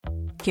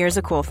Here's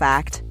a cool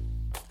fact.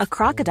 A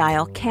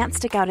crocodile can't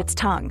stick out its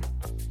tongue.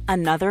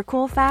 Another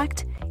cool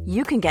fact,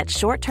 you can get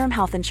short-term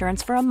health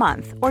insurance for a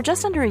month or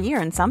just under a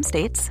year in some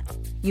states.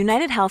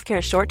 United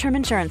Healthcare short-term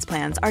insurance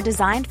plans are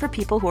designed for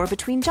people who are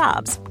between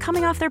jobs,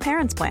 coming off their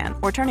parents' plan,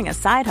 or turning a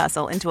side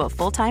hustle into a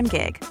full-time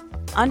gig.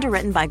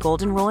 Underwritten by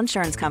Golden Rule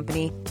Insurance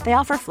Company, they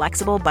offer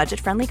flexible,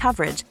 budget-friendly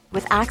coverage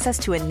with access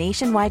to a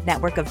nationwide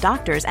network of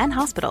doctors and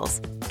hospitals.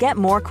 Get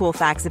more cool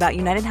facts about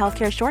United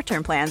Healthcare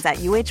short-term plans at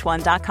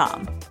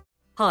uh1.com.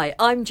 Hi,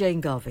 I'm Jane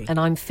Garvey. And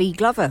I'm Fee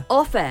Glover.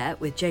 Off Air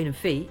with Jane and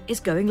Fee is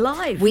going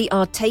live. We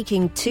are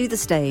taking to the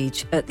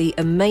stage at the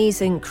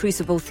amazing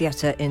Crucible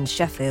Theatre in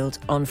Sheffield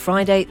on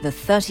Friday, the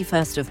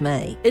 31st of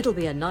May. It'll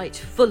be a night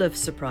full of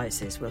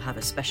surprises. We'll have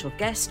a special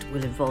guest,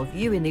 we'll involve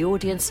you in the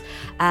audience,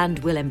 and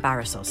we'll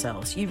embarrass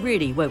ourselves. You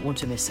really won't want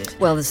to miss it.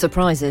 Well, the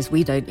surprise is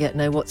we don't yet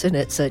know what's in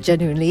it, so it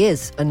genuinely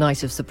is a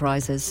night of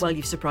surprises. Well,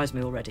 you've surprised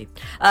me already.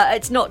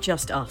 It's not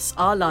just us.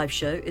 Our live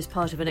show is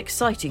part of an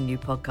exciting new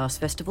podcast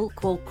festival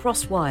called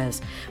Crosswires,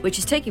 which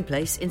is taking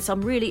place in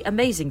some really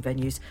amazing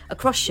venues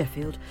across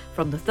Sheffield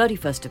from the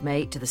 31st of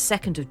May to the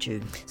 2nd of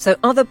June. So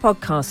other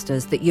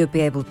podcasters that you'll be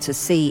able to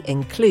see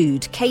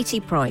include Katie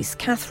Price,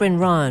 Catherine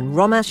Ryan,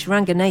 Romesh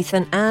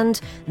Ranganathan and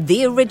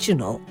the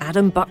original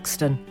Adam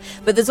Buxton.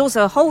 But there's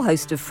also a whole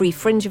host of free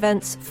fringe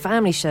events,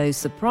 family shows,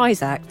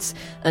 surprise acts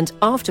and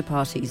after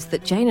parties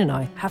that Jane and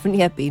I haven't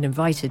yet been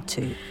invited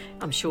to.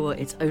 I'm sure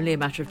it's only a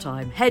matter of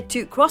time. Head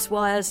to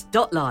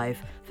crosswires.live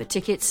for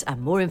tickets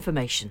and more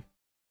information.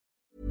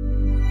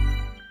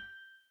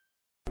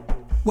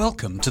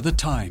 Welcome to The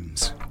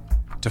Times.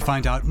 To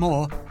find out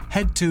more,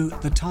 head to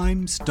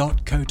thetimes.co.uk.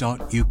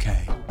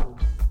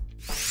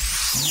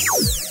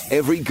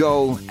 Every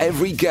goal,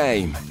 every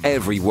game,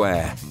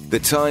 everywhere. The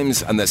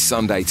Times and the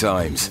Sunday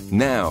Times.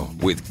 Now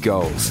with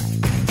goals.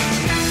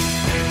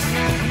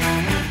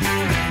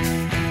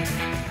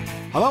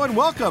 Hello and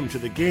welcome to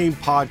the Game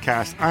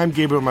Podcast. I'm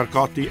Gabriel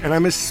Marcotti, and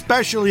I'm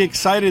especially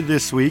excited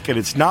this week, and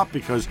it's not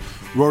because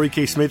Rory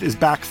K. Smith is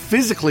back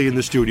physically in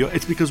the studio,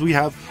 it's because we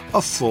have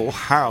a full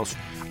house.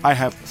 I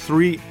have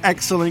three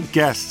excellent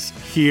guests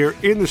here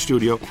in the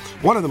studio.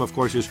 One of them, of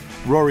course, is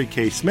Rory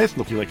K. Smith,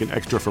 looking like an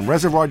extra from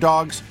Reservoir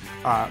Dogs.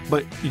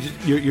 But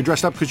you're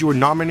dressed up because you were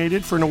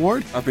nominated for an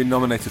award? I've been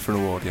nominated for an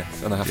award,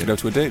 yes, and I have to go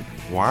to a do.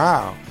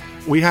 Wow.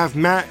 We have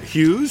Matt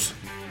Hughes,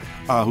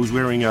 who's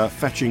wearing a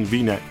fetching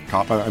V-neck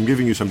top. I'm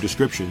giving you some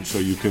descriptions so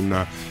you can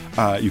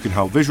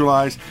help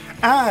visualize.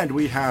 And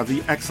we have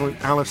the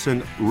excellent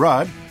Alison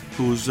Rudd,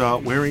 who's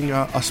wearing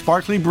a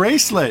sparkly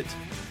bracelet.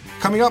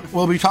 Coming up,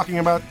 we'll be talking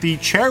about the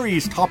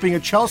cherries topping a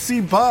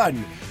Chelsea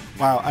bun.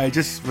 Wow,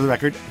 for the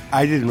record,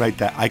 I didn't write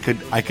that. I could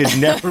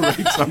never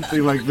write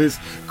something like this.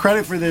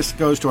 Credit for this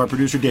goes to our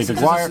producer, David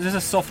Dwyer. This is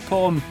a soft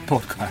porn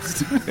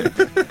podcast.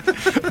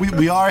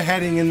 we are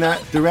heading in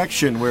that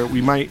direction where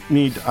we might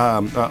need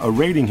a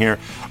rating here.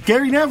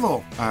 Gary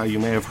Neville, you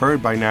may have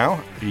heard by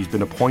now, he's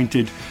been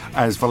appointed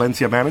as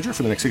Valencia manager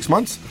for the next 6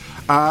 months,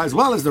 as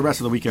well as the rest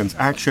of the weekend's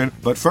action.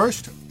 But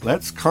first,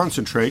 let's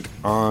concentrate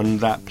on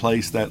that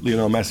place that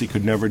Lionel Messi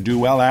could never do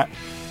well at,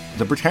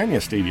 the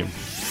Britannia Stadium.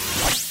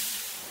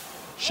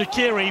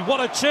 Shaqiri, what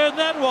a turn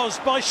that was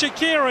by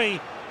Shaqiri.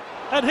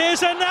 And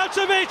here's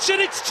Arnautovic,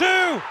 and it's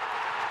 2.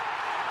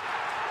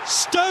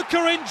 Stoke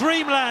are in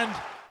dreamland.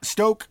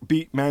 Stoke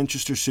beat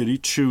Manchester City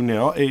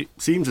 2-0. It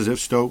seems as if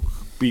Stoke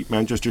beat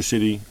Manchester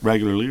City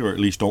regularly, or at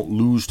least don't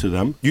lose to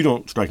them. You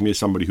don't strike me as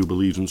somebody who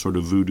believes in sort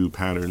of voodoo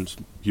patterns,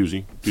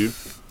 Hughesy, do you?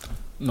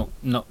 No.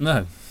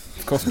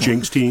 Of course not.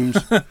 Jinx teams.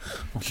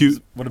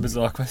 What a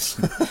bizarre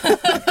question.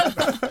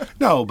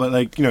 No,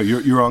 but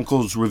your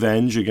uncle's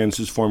revenge against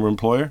his former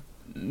employer?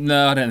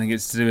 No, I don't think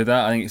it's to do with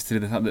that. I think it's to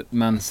do with the fact that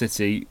Man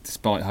City,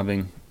 despite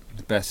having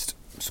the best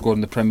squad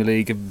in the Premier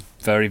League, are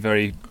very,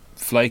 very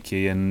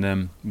flaky.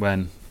 And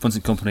when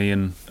Vincent Kompany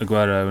and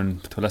Aguero,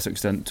 and to a lesser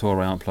extent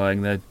Toure, aren't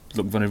playing, they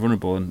look very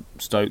vulnerable. And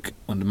Stoke,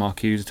 under Mark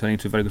Hughes, are turning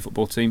into a very good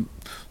football team.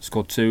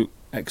 Scored 2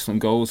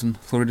 excellent goals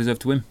and thought he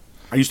deserved to win.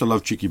 I used to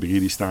love Chiqui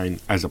Begiristain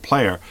as a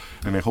player,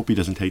 and I hope he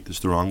doesn't take this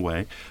the wrong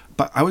way.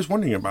 But I was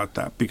wondering about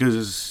that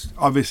because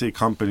obviously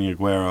Kompany,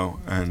 Aguero,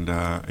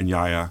 and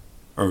Yaya,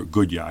 or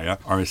good Yaya,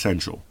 are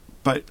essential.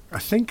 But I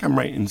think I'm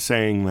right in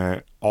saying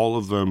that all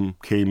of them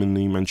came in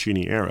the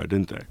Mancini era,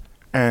 didn't they?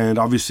 And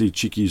obviously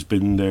Chiqui's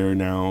been there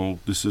now,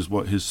 this is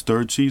his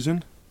 3rd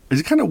season? Is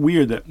it kind of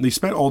weird that they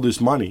spent all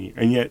this money,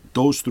 and yet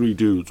those 3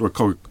 dudes,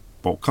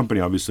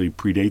 Kompany obviously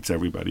predates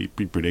everybody,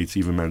 predates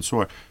even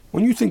Mansour.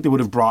 When you think they would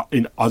have brought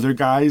in other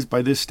guys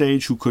by this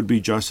stage who could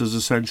be just as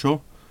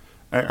essential?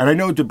 And I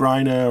know De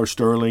Bruyne or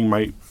Sterling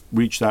might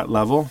reach that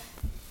level,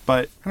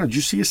 but I don't know, do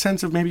you see a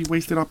sense of maybe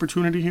wasted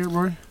opportunity here,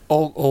 Rory?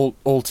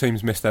 All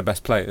teams miss their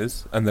best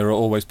players, and there are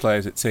always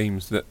players at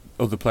teams that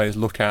other players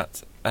look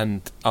at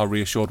and are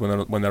reassured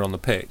when they're on the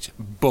pitch.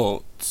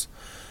 But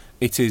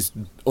it is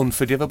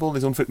unforgivable.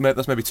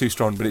 That's maybe too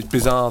strong, but it's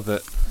bizarre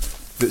that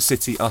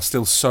City are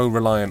still so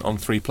reliant on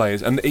 3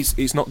 players, and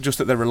it's not just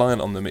that they're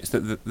reliant on them; it's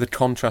that the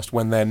contrast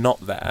when they're not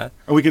there.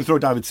 And we can throw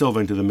David Silva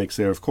into the mix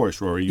there, of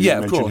course, Rory. You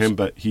mentioned him,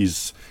 but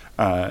he's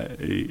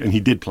and he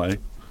did play.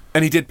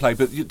 And he did play,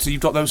 but so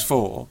you've got those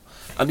four.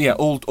 And yeah,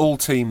 all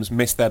teams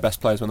miss their best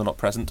players when they're not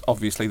present.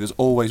 Obviously, there's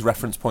always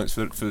reference points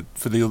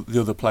for the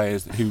other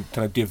players who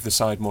kind of give the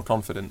side more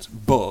confidence.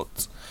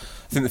 But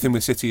I think the thing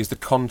with City is the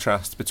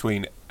contrast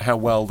between how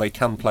well they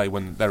can play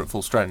when they're at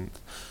full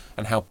strength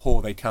and how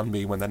poor they can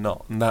be when they're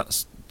not. And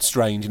that's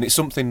strange. And it's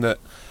something that,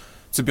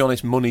 to be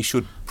honest, money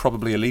should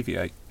probably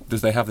alleviate.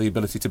 Does they have the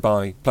ability to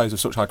buy players of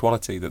such high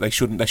quality that there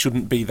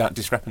shouldn't be that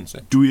discrepancy?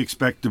 Do we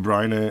expect De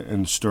Bruyne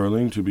and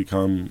Sterling to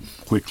become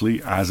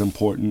quickly as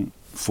important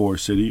for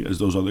City as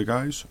those other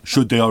guys?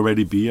 Should they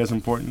already be as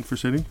important for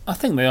City? I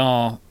think they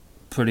are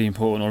pretty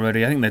important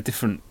already. I think they're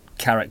different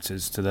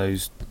characters to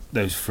those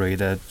three.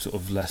 They're sort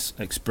of less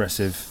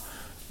expressive,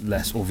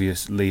 less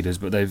obvious leaders,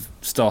 but they've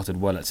started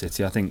well at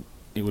City. I think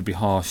it would be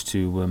harsh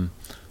to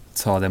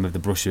tar them with the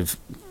brush of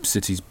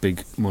City's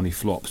big money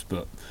flops,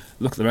 but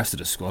look at the rest of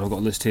the squad. I've got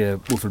a list here.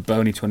 Wilfred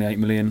Boney, 28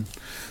 million.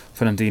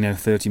 Fernandinho,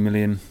 30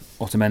 million.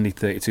 Otamendi,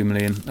 32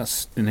 million.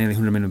 That's nearly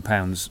 £100 million.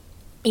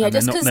 Yeah,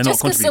 just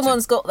because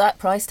someone's got that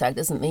price tag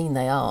doesn't mean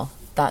they are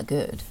that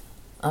good.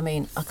 I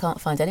mean, I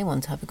can't find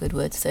anyone to have a good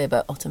word to say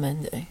about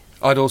Otamendi.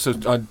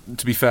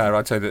 To be fair,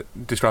 I'd say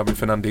that describing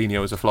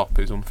Fernandinho as a flop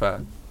is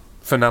unfair.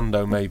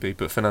 Fernando maybe,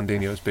 but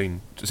Fernandinho has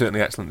been certainly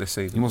excellent this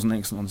season. He wasn't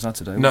excellent on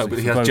Saturday. No, but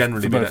he has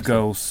generally been excellent. For both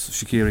goals,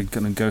 Shaqiri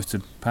kind of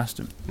ghosted past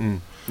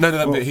him.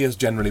 But he has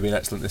generally been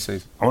excellent this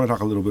season. I want to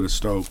talk a little bit of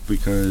Stoke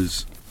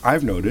because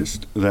I've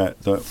noticed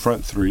that the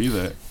front three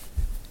that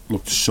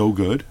looked so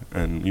good,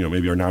 and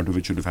maybe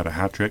Arnautovic should have had a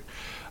hat trick.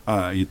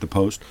 He hit the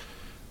post.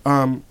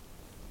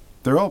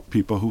 They're all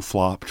people who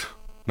flopped,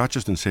 not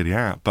just in Serie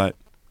A, but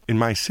in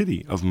my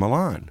city of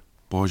Milan.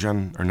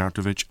 Bojan,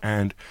 Arnautovic,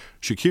 and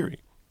Shaqiri.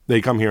 They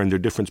come here and they're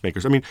difference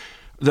makers. I mean,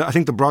 I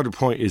think the broader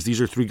point is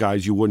these are three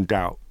guys you wouldn't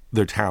doubt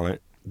their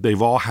talent.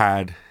 They've all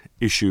had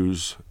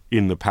issues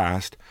in the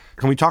past.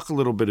 Can we talk a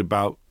little bit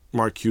about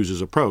Mark Hughes'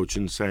 approach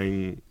and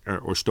saying,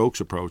 or Stoke's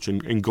approach,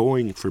 and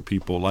going for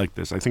people like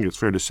this? I think it's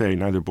fair to say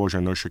neither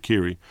Bojan nor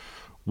Shaqiri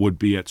would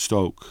be at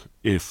Stoke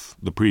if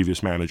the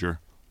previous manager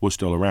was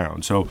still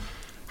around. So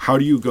how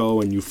do you go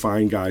and you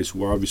find guys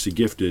who are obviously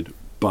gifted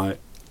but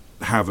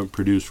haven't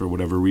produced for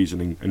whatever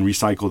reason and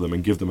recycle them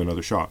and give them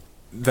another shot?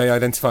 They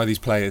identify these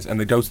players and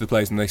they go to the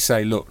players and they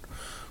say, look,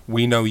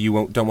 we know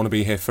you don't want to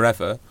be here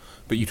forever,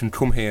 but you can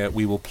come here,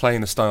 we will play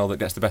in a style that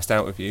gets the best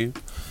out of you,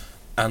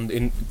 and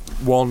in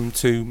 1,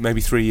 2, maybe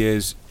 3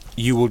 years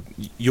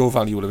your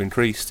value will have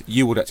increased,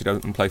 you will get to go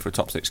and play for a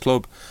top 6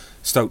 club,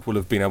 Stoke will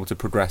have been able to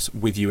progress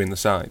with you in the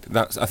side.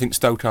 I think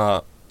Stoke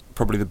are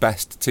probably the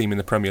best team in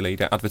the Premier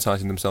League at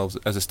advertising themselves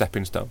as a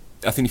stepping stone.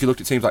 I think if you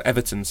look at teams like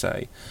Everton,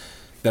 say,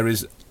 there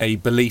is a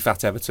belief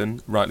at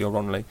Everton, rightly or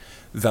wrongly,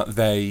 that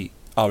they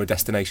are a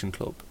destination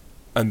club,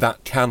 and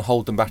that can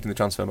hold them back in the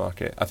transfer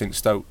market. I think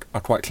Stoke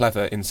are quite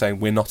clever in saying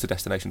we're not a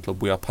destination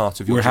club, we are part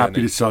of your journey. We're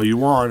happy to sell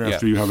you on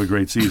after you have a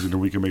great season and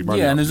we can make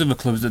money. Yeah, and there's other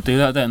clubs that do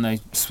that, don't they?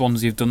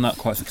 Swansea have done that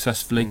quite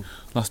successfully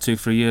last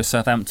 2-3 years.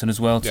 Southampton as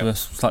well, to a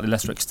slightly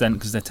lesser extent,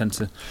 because they tend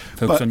to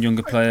focus on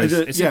younger players.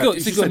 It's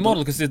a good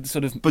model because it's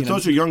sort of. But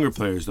those are younger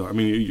players, though. I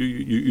mean,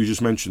 you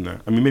just mentioned that.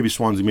 I mean, maybe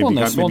Swansea,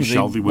 maybe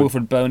Shelby.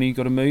 Wilfred Boney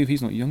got a move.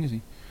 He's not young, is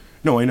he?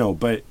 No, I know,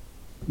 but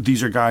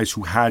these are guys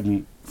who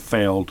hadn't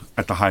failed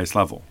at the highest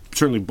level.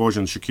 Certainly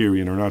Bojan,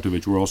 Shaqiri and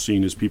Arnautovic were all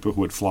seen as people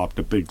who had flopped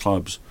at big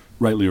clubs,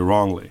 rightly or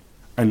wrongly.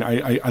 And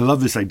I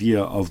love this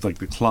idea of like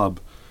the club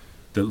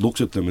that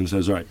looks at them and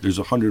says, all right, there's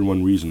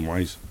 101 reasons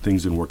why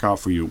things didn't work out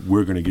for you.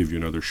 We're going to give you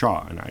another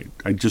shot. And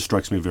it just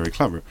strikes me very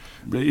clever.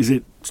 Is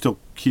it still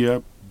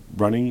Kia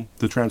running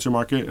the transfer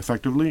market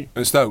effectively?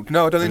 Stoke?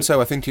 No, I don't think so.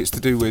 I think it's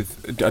to do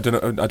with, I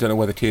don't know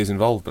whether Kia's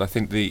involved, but I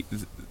think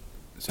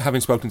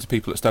having spoken to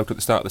people at Stoke at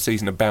the start of the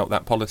season about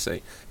that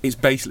policy, it's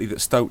basically that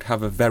Stoke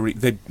have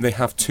they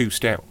have two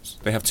scouts.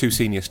 They have two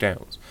senior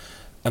scouts,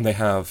 and they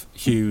have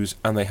Hughes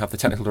and they have the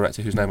technical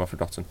director whose name I've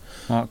forgotten.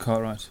 Mark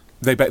Cartwright.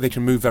 They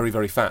can move very,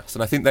 very fast,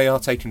 and I think they are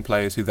taking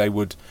players who they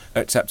would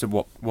accept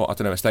what I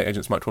don't know, estate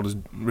agents might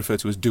refer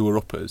to as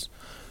doer-uppers,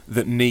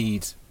 that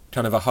need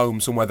kind of a home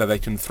somewhere that they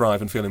can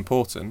thrive and feel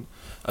important,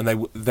 and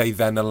they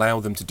then allow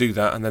them to do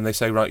that, and then they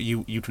say, right,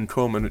 you can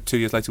come, and 2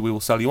 years later we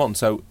will sell you on.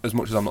 So as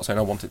much as I'm not saying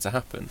I want it to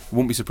happen, I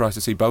wouldn't be surprised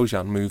to see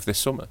Bojan move this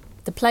summer.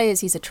 The players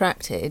he's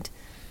attracted,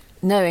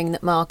 knowing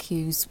that Mark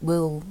Hughes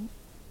will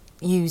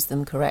use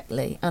them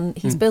correctly, and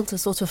he's built a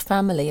sort of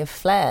family of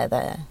flair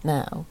there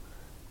now,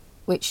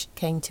 which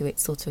came to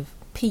its sort of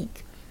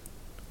peak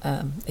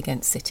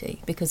against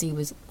City, because he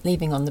was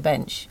leaving on the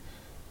bench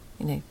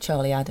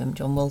Charlie Adam,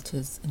 John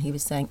Walters, and he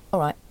was saying, all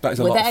right, that is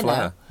a lot of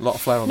flair. A lot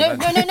of flair on the bench.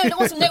 No, it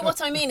wasn't. No,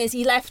 what I mean is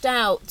he left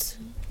out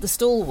the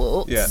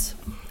stalwarts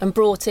and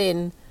brought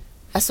in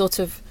a sort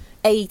of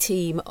A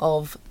team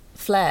of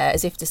flair,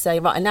 as if to say,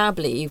 right, I now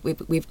believe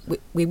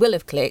we will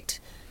have clicked,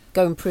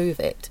 go and prove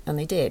it. And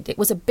they did. It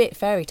was a bit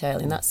fairy tale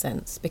in that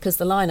sense, because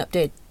the lineup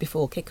did,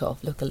 before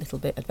kick-off, look a little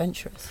bit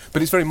adventurous.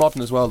 But it's very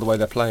modern as well, the way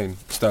they're playing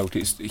Stoke.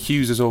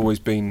 Hughes has always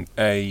been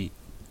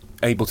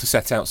able to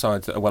set out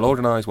sides that are well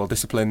organised, well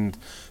disciplined,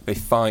 they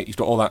fight, he's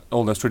got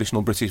all those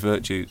traditional British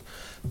virtues,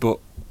 but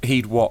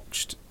he'd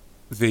watched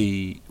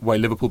the way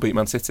Liverpool beat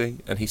Man City,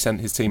 and he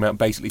sent his team out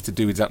basically to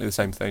do exactly the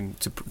same thing,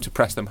 to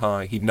press them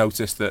high. He'd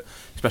noticed that,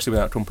 especially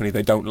without company,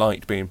 they don't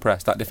like being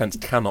pressed. That defence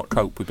cannot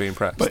cope with being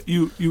pressed. But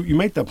you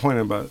make that point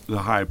about the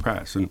high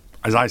press, and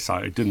as I saw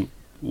it didn't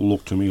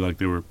look to me like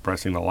they were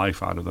pressing the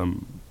life out of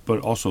them, but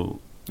also...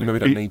 You maybe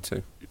don't need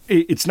to.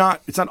 It's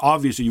not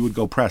obvious that you would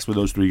go press with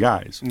those three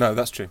guys. No,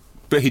 that's true.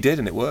 But he did,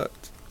 and it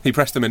worked. He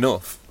pressed them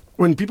enough.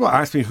 When people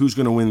ask me who's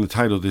going to win the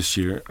title this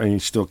year, I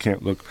still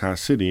can't look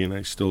past City, and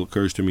it still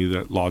occurs to me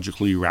that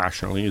logically,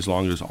 rationally, as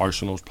long as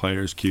Arsenal's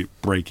players keep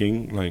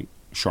breaking like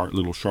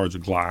little shards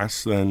of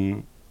glass,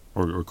 then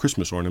or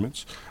Christmas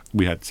ornaments.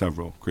 We had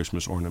several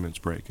Christmas ornaments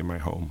break in my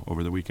home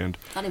over the weekend.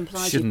 That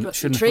implies Shouldn't you put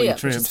put your your tree up,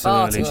 tree which up is so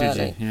far early, too should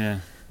early. you? Yeah.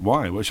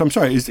 Why? I'm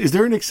sorry. Is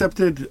there an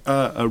accepted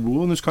a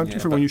rule in this country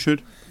for when you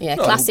should? Yeah,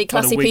 No, classy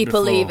about a week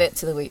people before. leave it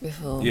to the week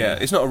before. Yeah,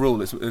 it's not a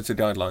rule, it's a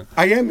guideline.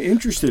 I am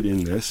interested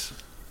in this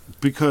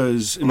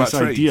because in About this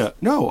trees? idea,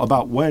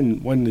 about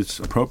when it's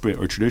appropriate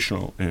or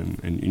traditional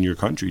in your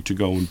country to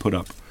go and put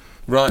up.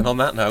 Right, and on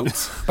that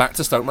note, back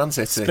to Stoke Man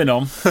City. Spin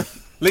on.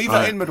 Leave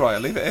that in,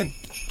 Maguire, leave it in.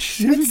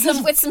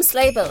 With some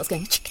sleigh bells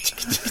going.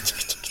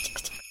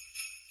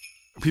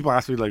 People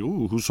ask me like,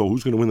 "Ooh, who's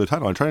going to win the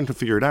title?" I'm trying to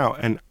figure it out,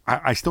 and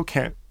I still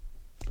can't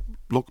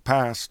look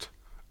past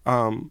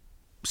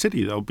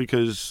City though,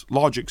 because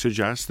logic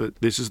suggests that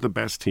this is the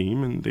best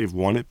team and they've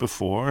won it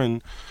before,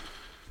 and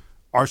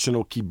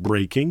Arsenal keep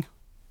breaking.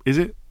 Is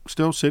it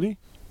still City?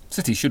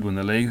 City should win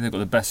the league. They've got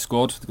the best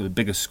squad. They've got the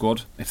biggest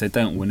squad. If they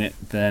don't win it,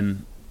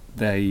 then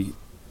they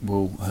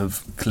will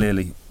have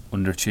clearly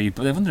underachieved.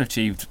 But they've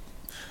underachieved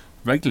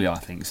regularly, I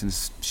think,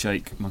 since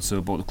Sheikh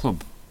Mansour bought the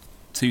club.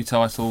 2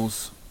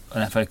 titles,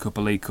 an FA Cup,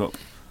 a League Cup.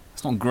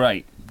 It's not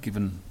great,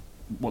 given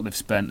what they've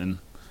spent and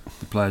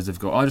the players they've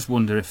got. I just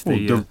wonder if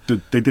they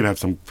did have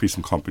some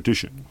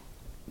competition.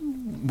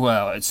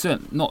 Well, it's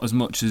certainly not as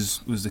much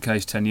as was the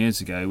case 10 years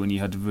ago when you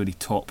had really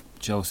top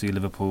Chelsea,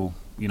 Liverpool,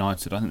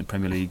 United. I think the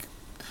Premier League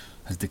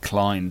has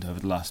declined over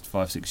the last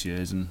 5-6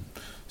 years, and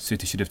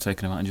City should have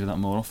taken advantage of that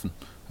more often,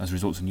 as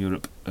results in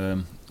Europe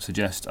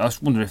suggest. I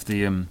just wonder if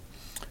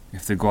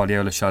the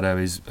Guardiola shadow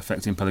is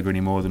affecting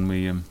Pellegrini more than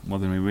we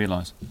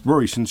realise.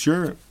 Rory, since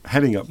you're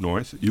heading up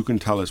north, you can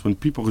tell us when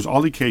people, because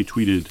Ollie K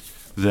tweeted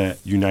that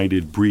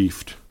United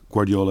briefed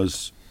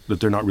Guardiola's that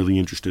they're not really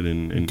interested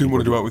in Didn't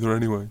want to go out with her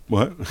anyway.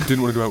 What?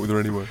 Didn't want to go out with her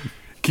anyway.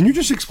 Can you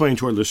just explain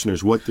to our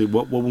listeners what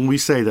when we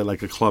say that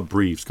like a club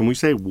briefs? Can we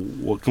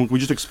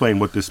just explain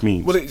what this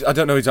means? Well, I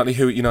don't know exactly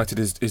who at United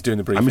is doing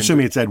the briefing. I'm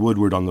assuming it's Ed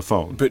Woodward on the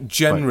phone. But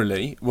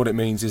generally, what it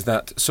means is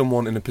that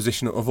someone in a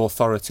position of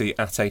authority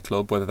at a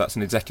club, whether that's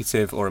an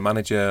executive or a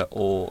manager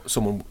or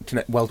someone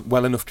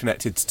well enough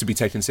connected to be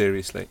taken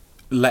seriously,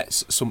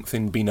 lets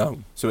something be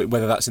known. So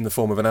whether that's in the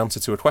form of an answer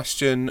to a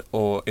question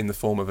or in the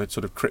form of a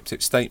sort of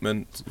cryptic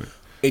statement.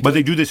 Right. But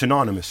they do this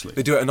anonymously.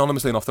 They do it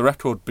anonymously and off the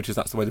record because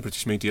that's the way the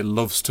British media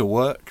loves to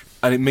work.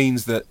 And it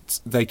means that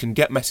they can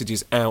get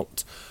messages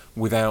out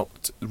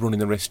without running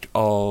the risk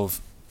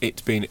of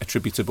it being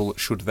attributable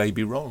should they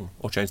be wrong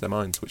or change their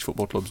minds, which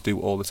football clubs do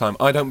all the time.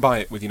 I don't buy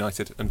it with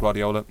United and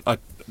Guardiola. I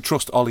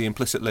trust Ollie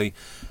implicitly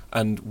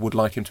and would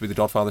like him to be the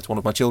godfather to one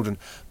of my children,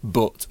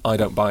 but I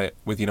don't buy it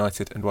with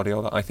United and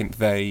Guardiola. I think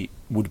they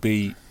would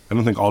be... I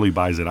don't think Ollie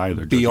buys it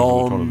either.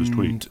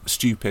 Beyond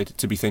stupid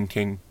to be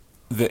thinking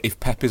that if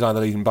Pep is either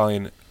leaving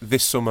Bayern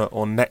this summer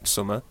or next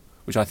summer,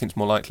 which I think is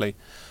more likely,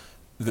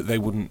 that they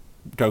wouldn't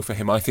go for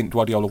him. I think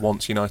Guardiola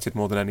wants United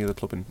more than any other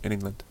club in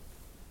England.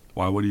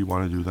 Why would he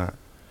want to do that?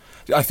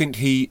 I think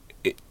the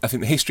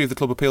history of the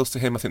club appeals to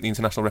him. I think the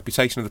international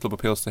reputation of the club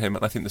appeals to him,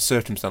 and I think the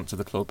circumstance of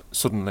the club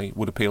suddenly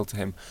would appeal to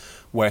him,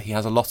 where he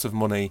has a lot of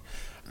money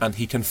and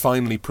he can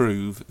finally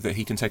prove that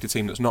he can take a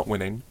team that's not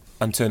winning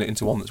and turn it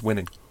into one that's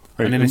winning.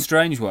 And in a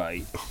strange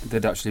way,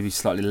 there'd actually be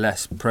slightly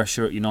less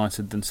pressure at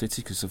United than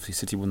City, because obviously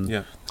City won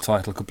the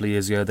title a couple of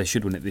years ago. They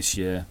should win it this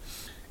year.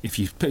 If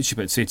you pitch up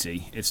at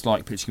City, it's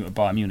like pitching up at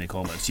Bayern Munich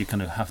almost. You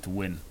kind of have to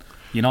win.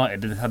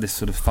 United had this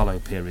sort of fallow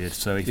period,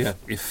 so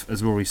if,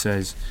 as Rory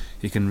says,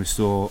 he can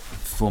restore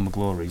former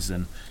glories,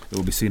 then it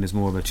will be seen as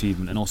more of an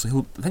achievement. And also, I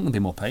think there'll be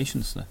more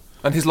patience there.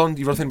 And you've got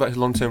to think about his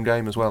long-term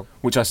game as well,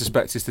 which I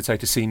suspect is to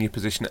take a senior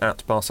position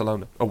at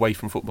Barcelona, away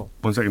from football.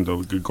 1 second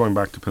though, going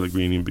back to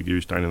Pellegrini and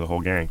Big Stein and the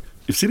whole gang.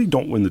 If City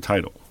don't win the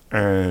title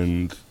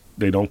and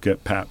they don't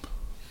get Pep,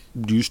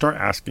 do you start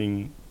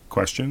asking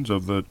questions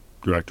of the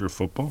director of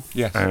football?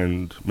 Yes.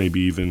 And maybe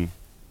even,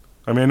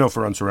 I know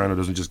Ferran Serrano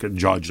doesn't just get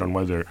judged on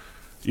whether,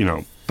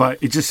 but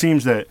it just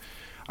seems that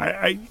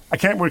I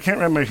can't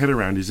wrap my head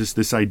around is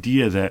this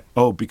idea that,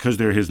 because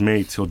they're his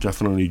mates, he'll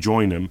definitely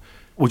join him,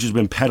 which has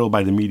been peddled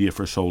by the media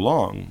for so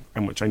long,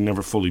 and which I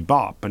never fully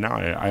bought. But now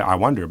I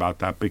wonder about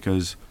that,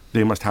 because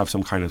they must have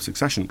some kind of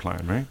succession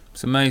plan, right?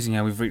 It's amazing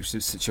how we've reached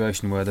this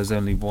situation where there's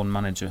only one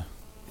manager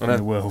in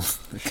the world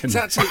that can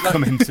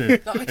come into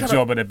a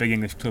job at a big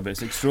English club.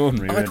 It's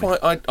extraordinary, really.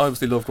 I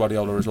obviously love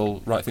Guardiola, as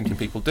all right-thinking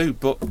people do,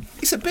 but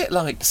it's a bit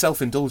like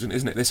self-indulgent,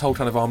 isn't it? This whole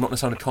kind of, I'm not going to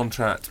sign a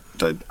contract.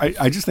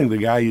 I just think the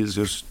guy is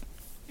just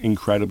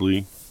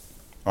incredibly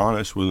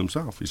honest with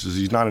himself. He says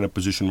he's not in a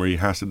position where he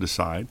has to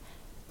decide.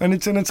 And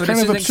it's but kind it's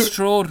of an absurd.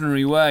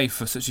 extraordinary way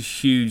for such a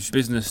huge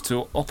business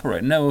to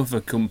operate. No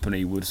other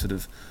company would sort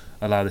of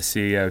allow the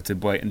CEO to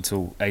wait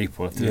until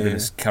April if they're going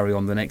to carry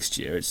on the next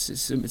year.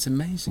 It's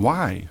amazing.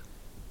 Why?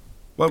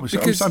 What was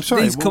Because I'm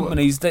sorry. these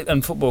companies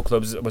and football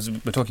clubs, as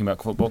we're talking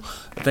about football,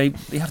 they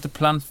have to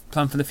plan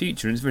for the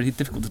future, and it's very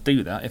difficult to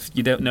do that if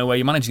you don't know where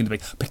you're managing to be,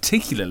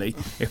 particularly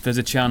if there's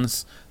a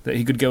chance that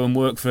he could go and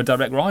work for a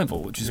direct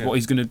rival, which is what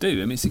he's going to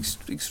do. I mean, it's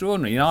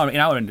extraordinary. In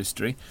our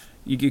industry,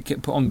 you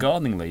get put on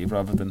gardening leave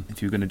rather than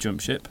if you're going to jump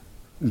ship.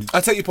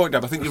 I take your point,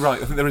 Dab. I think you're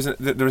right. I think there is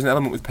an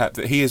element with Pep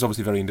that he is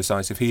obviously very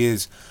indecisive. He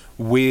is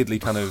weirdly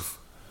kind of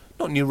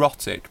not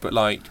neurotic, but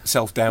like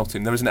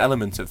self-doubting. There is an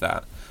element of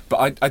that.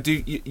 But I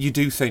do, you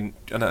do think,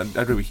 and I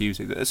agree with Hughes,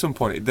 that at some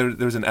point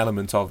there is an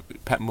element of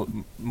Pep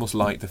must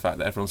like the fact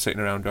that everyone's sitting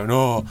around going,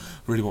 "Oh,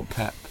 really want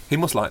Pep." He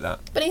must like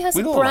that. But he has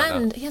We'd a all like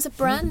brand. that. He has a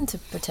brand to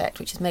protect,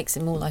 which makes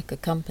it more like a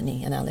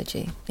company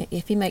analogy.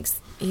 If he makes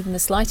even the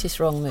slightest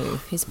wrong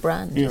move, his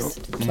brand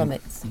just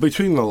plummets.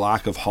 Between the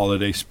lack of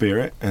holiday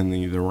spirit and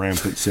the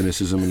rampant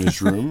cynicism in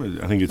his room,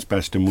 I think it's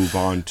best to move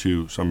on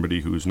to somebody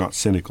who's not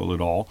cynical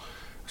at all.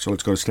 So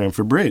let's go to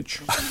Stamford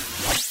Bridge.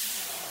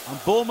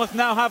 And Bournemouth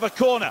now have a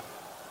corner.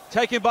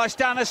 Taken by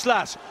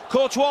Stanislas.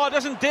 Courtois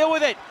doesn't deal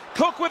with it.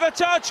 Cook with a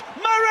touch.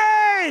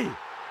 Murray!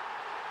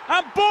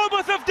 And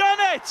Bournemouth have done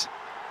it!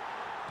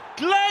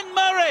 Glenn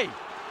Murray,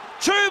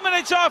 2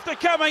 minutes after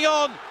coming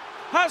on,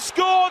 has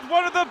scored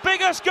one of the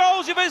biggest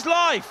goals of his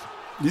life.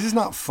 This is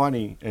not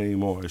funny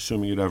anymore,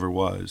 assuming it ever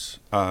was.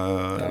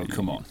 Oh,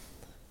 come on.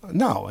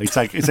 No, it's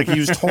like he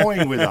was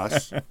toying with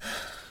us.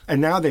 And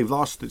now they've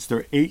lost. It's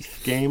their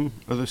 8th game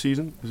of the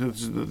season.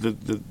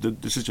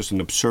 This is just an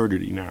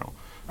absurdity now.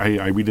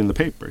 I read in the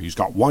paper, he's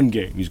got 1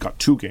 game, he's got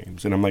 2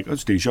 games. And I'm like,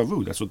 it's deja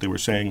vu. That's what they were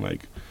saying,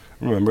 like,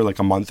 remember, like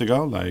a month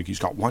ago? Like, he's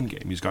got 1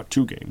 game, he's got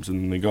 2 games.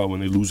 And then they go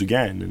and they lose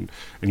again,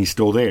 and he's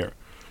still there.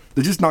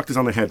 They just knocked us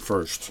on the head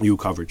first. You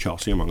covered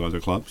Chelsea, among other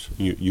clubs.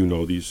 You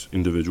know these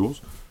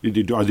individuals.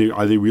 Are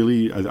they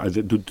really?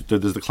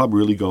 Does the club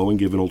really go and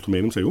give an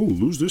ultimatum, say, "Oh,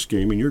 lose this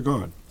game and you're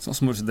gone"? It's not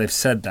so much that they've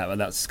said that, but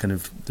that's kind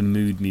of the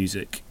mood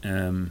music.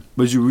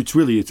 But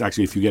it's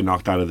actually if you get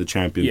knocked out of the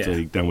Champions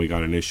League, then we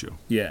got an issue.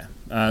 Yeah,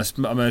 I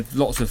made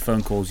lots of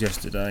phone calls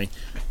yesterday.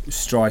 It was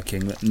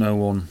striking that no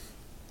one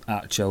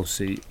at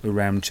Chelsea,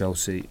 around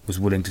Chelsea, was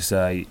willing to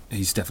say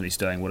he's definitely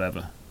staying.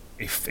 Whatever.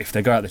 If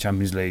they go out of the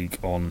Champions League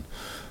on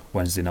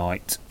Wednesday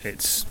night,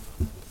 it's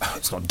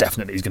not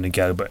definitely he's going to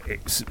go, but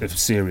it's a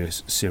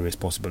serious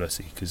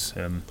possibility because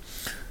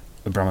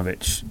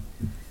Abramovich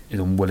is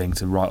unwilling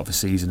to write off a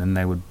season, and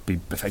they would be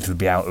effectively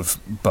be out of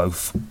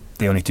both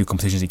the only 2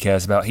 competitions he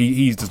cares about.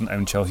 He doesn't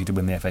own Chelsea to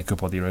win the FA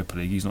Cup or the Europa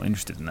League. He's not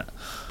interested in that.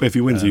 But if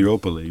he wins the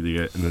Europa League, they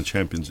get in the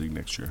Champions League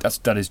next year.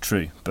 That is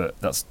true, but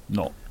that's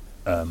not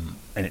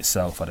in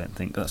itself. I don't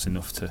think that's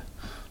enough to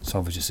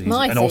salvage a season.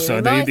 And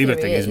also, the other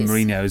thing is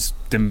Mourinho's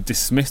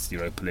dismissed the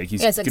Europa League.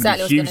 Yes, exactly what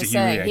I was going to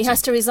say. He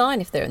has to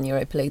resign if they're in the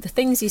Europa League. The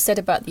things he said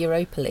about the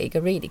Europa League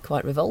are really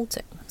quite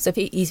revolting. So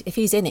if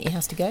he's in it, he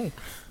has to go.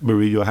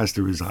 Mourinho has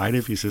to resign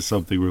if he says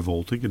something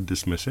revolting and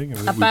dismissing.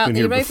 About the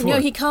Europa League? No,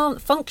 he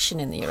can't function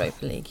in the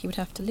Europa League. He would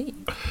have to leave.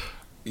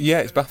 Yeah,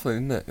 it's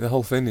baffling, isn't it? The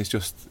whole thing is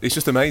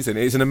just amazing.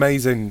 It's an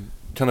amazing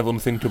kind of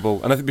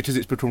unthinkable, and I think because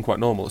it's become quite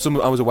normal.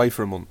 I was away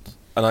for a month,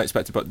 and I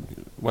expected, but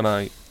when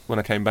I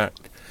came back,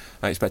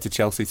 I expected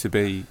Chelsea to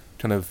be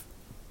kind of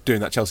doing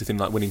that Chelsea thing,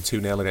 like winning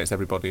 2-0 against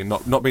everybody, and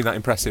not being that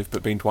impressive,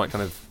 but being quite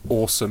kind of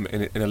awesome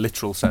in a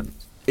literal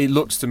sense. It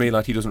looks to me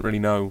like he doesn't really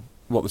know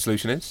what the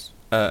solution is.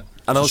 And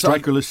it's a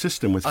strikerless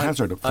system with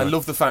Hazard up front. I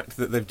love the fact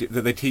that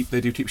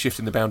they do keep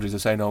shifting the boundaries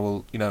of saying, "Oh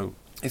well, you know."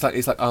 It's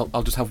like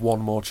I'll just have one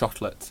more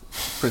chocolate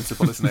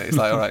principle, isn't it? It's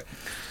like, all right,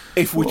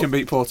 if we can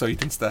beat Porto, you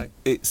can stay.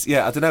 It's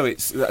I don't know.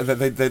 It's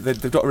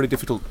they've got a really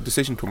difficult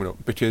decision coming up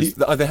because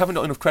they haven't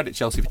got enough credit,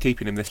 Chelsea, for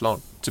keeping him this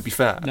long. To be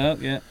fair,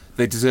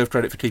 they deserve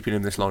credit for keeping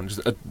him this long.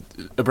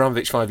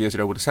 Abramovich 5 years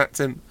ago would have sacked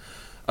him.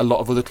 A lot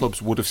of other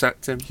clubs would have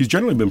sacked him. He's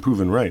generally been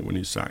proven right when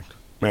he's sacked.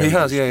 He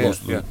has,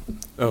 yeah.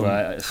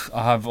 I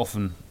have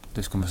often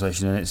this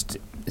conversation, and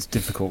it's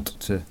difficult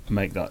to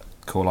make that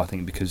call. I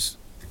think because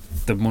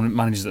the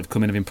managers that have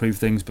come in have improved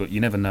things, but you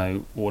never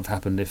know what would have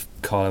happened if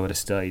Carlo had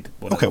stayed.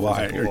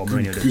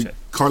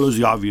 Carlo's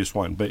the obvious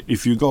one, but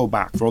if you go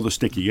back for all the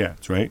stick he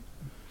gets, right?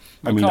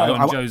 Carlo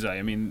and Jose,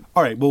 I mean...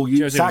 All right, well,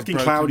 sacking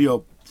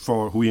Claudio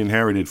for who he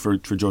inherited for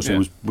Jose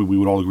was, we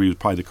would all agree, was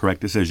probably the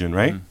correct decision,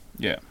 right?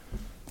 Yeah.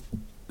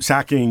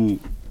 Sacking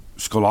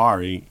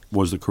Scolari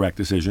was the correct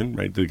decision,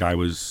 right? The guy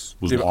was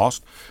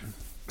lost.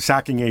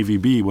 Sacking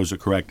AVB was a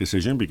correct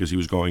decision because he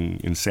was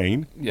going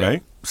insane,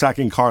 right?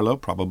 Sacking Carlo,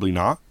 probably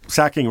not.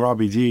 Sacking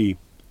Robbie D,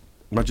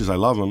 much as I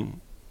love him,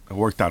 it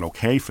worked out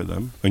okay for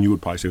them. And you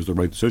would probably say it was the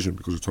right decision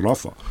because it's an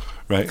offer,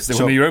 right? Because they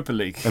won the Europa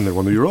League. And they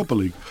won the Europa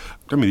League.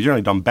 I mean, they've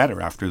generally done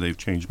better after they've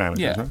changed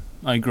managers, Yeah, right?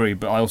 I agree,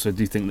 but I also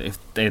do think that if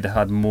they had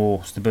had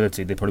more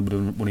stability, they probably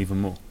would have won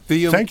even more.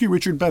 Thank you,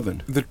 Richard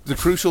Bevan. The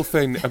crucial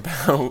thing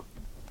about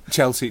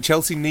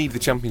Chelsea need the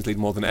Champions League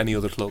more than any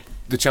other club.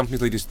 The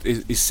Champions League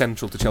is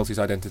central to Chelsea's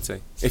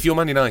identity. If you're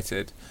Man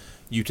United,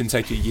 you can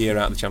take a year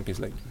out of the Champions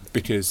League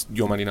because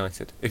you're Man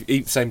United.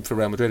 Same for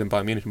Real Madrid and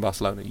Bayern Munich and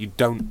Barcelona. You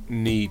don't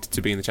need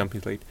to be in the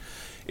Champions League.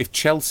 If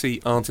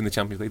Chelsea aren't in the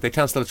Champions League, they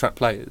can still attract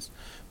players,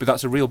 but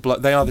that's a real.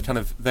 They are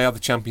the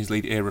Champions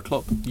League era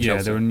club. Yeah,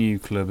 Chelsea. they're a new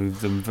club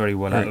who've done very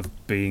well out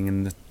of being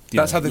in the.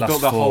 That's how they've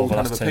built the whole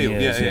kind of appeal.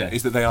 Years, yeah,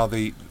 is that they are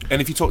the.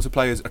 And if you talk to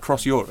players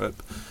across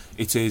Europe,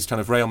 it is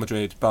kind of Real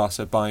Madrid,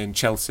 Barca, Bayern,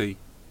 Chelsea,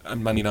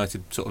 and Man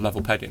United sort of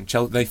level pegging.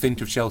 They think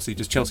of Chelsea.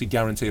 Does Chelsea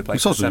guarantee a place?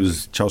 It's also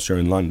because Chelsea are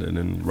in London,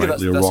 and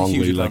rightly or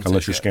wrongly, like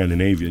unless you're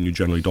Scandinavian, you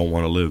generally don't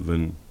want to live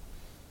in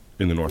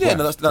the north. Yeah,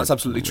 no, that's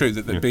absolutely true.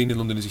 That being in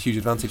London is a huge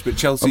advantage. But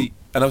Chelsea,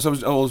 and I was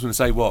going to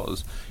say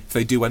was, if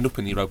they do end up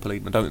in the Europa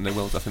League, and I don't think they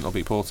will. I think they'll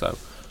beat Porto.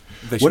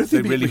 They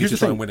really need to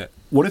try and win it.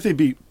 What if they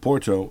beat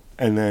Porto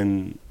and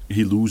then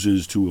he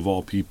loses to, of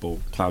all people,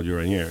 Claudio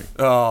Ranieri?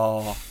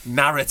 Oh,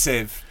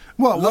 narrative.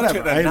 Well,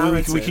 whatever.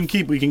 We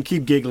can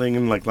keep giggling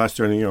and like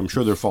Leicester, and I'm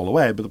sure they'll fall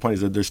away. But the point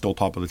is that they're still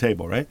top of the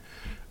table, right?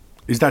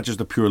 Is that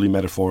just a purely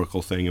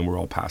metaphorical thing, and we're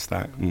all past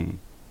that?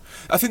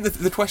 I think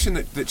the question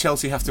that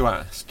Chelsea have to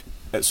ask,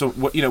 so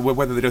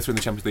whether they go through in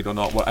the Champions League or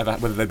not,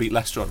 whether they beat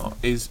Leicester or not,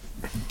 is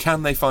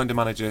can they find a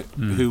manager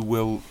who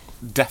will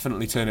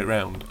definitely turn it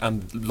round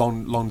and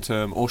long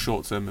term or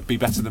short term be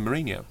better than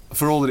Mourinho?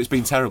 For all that it's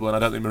been terrible, and I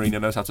don't think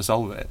Mourinho knows how to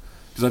solve it,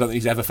 because I don't think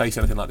he's ever faced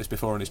anything like this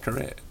before in his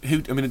career.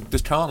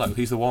 There's Carlo.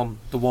 He's the one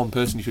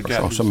person you should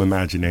get. Show some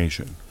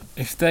imagination.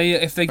 If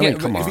they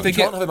can't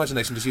have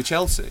imagination, just you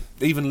Chelsea,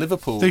 even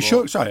Liverpool.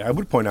 I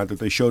would point out that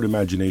they showed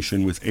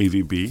imagination with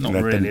AVB. Not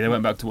really. They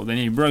went back to what they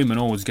knew. Roman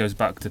always goes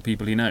back to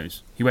people he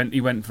knows. He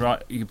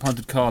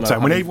appointed Carlo.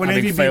 Having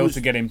AVB failed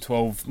to get him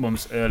 12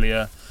 months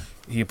earlier.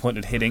 He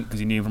appointed Hiddink because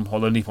he knew him from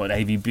Holland. He appointed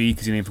AVB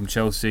because he knew him from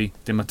Chelsea.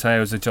 Di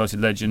Matteo is a Chelsea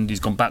legend. He's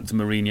gone back to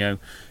Mourinho.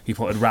 He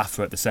appointed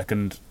Rafa at the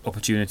second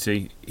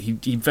opportunity.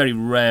 He very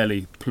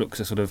rarely plucks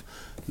a sort of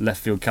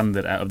left field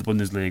candidate out of the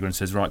Bundesliga and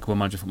says, right, come on,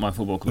 manage my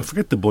football club. Well,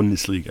 forget the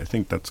Bundesliga. I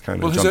think that's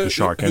kind of jumped the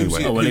shark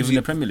anyway. Even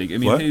the Premier League.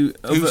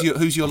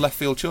 Who's your left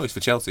field choice for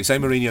Chelsea? Say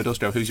Mourinho does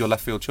go. Who's your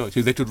left field choice?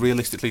 Who they could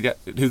realistically get?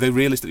 Who they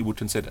realistically would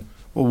consider?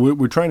 Well,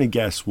 we're trying to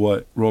guess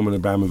what Roman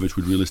Abramovich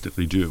would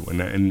realistically do,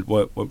 and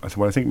what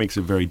I think makes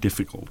it very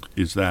difficult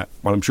is that,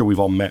 well, I'm sure we've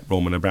all met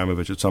Roman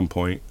Abramovich at some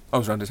point. I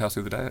was around his house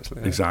the other day,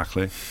 actually. Yeah.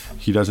 Exactly.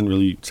 He doesn't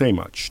really say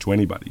much to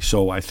anybody,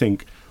 so I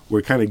think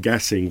we're kind of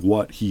guessing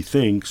what he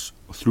thinks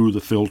through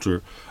the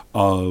filter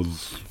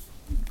of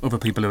other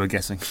people who are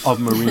guessing.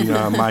 Of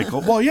Marina, Michael.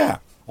 Well, yeah.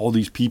 All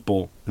these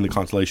people in the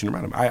constellation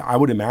around him. I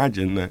would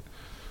imagine that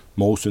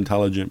most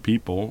intelligent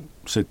people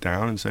sit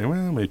down and say,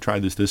 well, I may try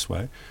this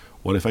way.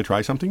 What if I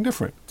try something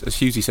different? As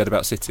Hughes said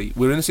about City,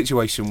 we're in a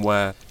situation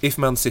where if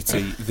Man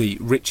City, the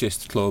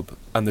richest club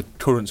and the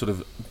current sort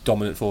of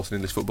dominant force in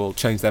English football,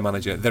 change their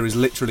manager, there is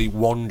literally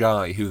one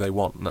guy who they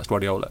want, and that's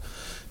Guardiola.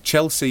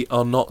 Chelsea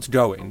are not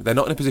going. They're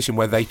not in a position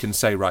where they can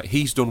say, right,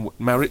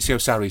 Maurizio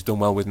Sarri's done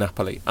well with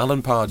Napoli,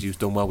 Alan Pardew's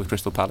done well with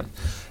Crystal Palace.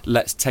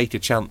 Let's take a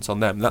chance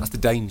on them. That's the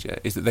danger,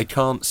 is that they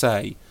can't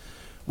say,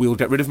 we'll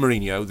get rid of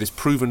Mourinho, this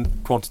proven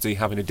quantity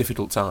having a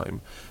difficult time,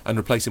 and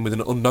replace him with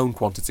an unknown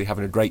quantity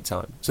having a great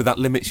time. So that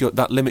limits your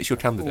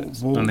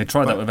candidates. And they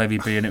tried that with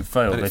AVB and it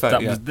failed.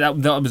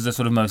 That was the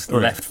sort of most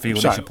left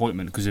field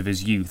disappointment because of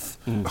his youth,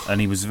 and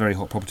he was a very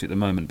hot property at the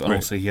moment. But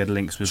also he had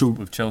links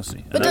with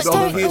Chelsea. But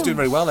he is doing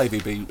very well,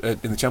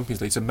 AVB, in the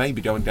Champions League. So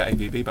maybe go and get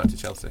AVB back to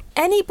Chelsea.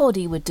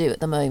 Anybody would do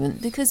at the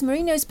moment because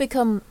Mourinho's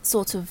become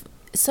sort of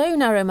so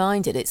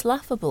narrow-minded, it's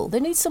laughable.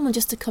 They need someone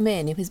just to come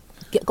in who has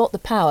got the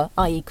power,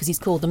 i.e. because he's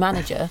called the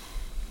manager,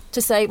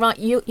 to say, right,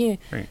 you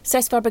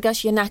Cesc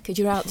Fabregas, you're knackered,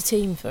 you're out of the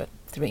team for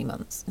 3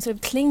 months. Instead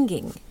of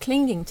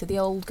clinging to the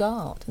old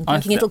guard and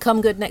thinking it'll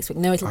come good next week.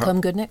 No, it'll come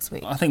good next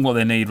week. I think what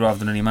they need, rather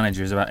than any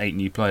manager, is about 8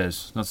 new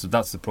players. That's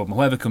the problem.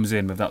 Whoever comes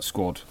in with that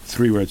squad.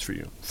 3 words for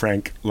you.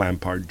 Frank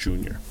Lampard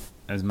Jr.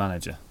 As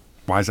manager.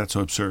 Why is that so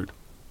absurd?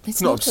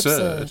 It's not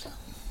absurd.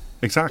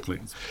 Exactly.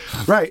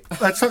 Right.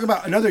 Let's talk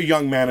about another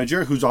young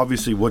manager who's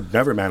obviously would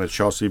never manage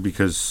Chelsea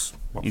because,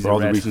 for all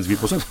the reasons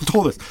people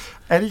told us.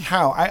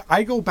 Anyhow,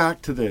 I go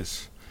back to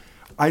this.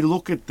 I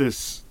look at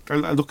this. I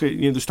look at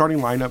the starting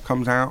lineup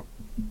comes out,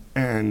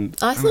 and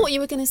I thought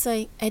you were going to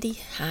say Eddie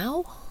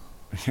Howe.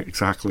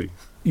 Exactly.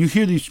 You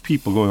hear these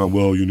people going on,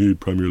 well, you need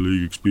Premier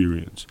League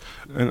experience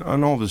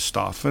and all this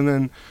stuff, and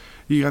then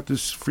you got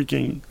this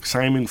freaking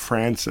Simon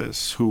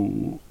Francis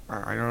who.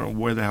 I don't know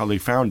where the hell they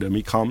found him.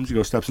 He comes,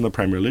 steps in the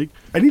Premier League,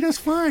 and he does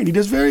fine. He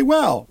does very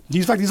well.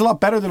 In fact, he's a lot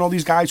better than all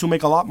these guys who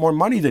make a lot more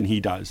money than he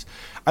does.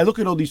 I look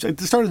at all these, at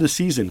the start of the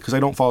season, because I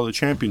don't follow the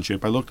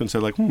Championship, I looked and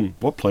said,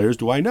 what players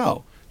do I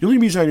know? The only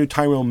reason I knew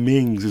Tyrell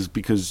Mings is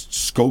because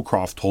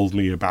Scowcroft told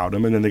me about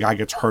him, and then the guy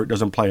gets hurt,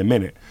 doesn't play a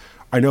minute.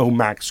 I know who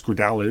Max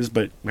Gradel is,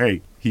 but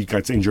hey, he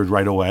gets injured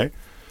right away.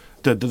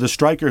 The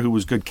striker who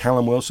was good,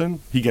 Callum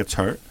Wilson, he gets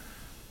hurt.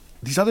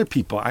 These other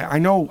people, I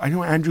know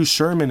Andrew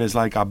Sherman is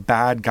like a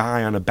bad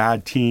guy on a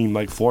bad team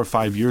like 4 or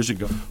 5 years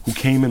ago who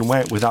came and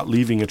went without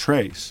leaving a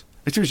trace.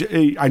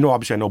 I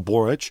know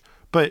Boric,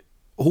 but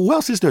who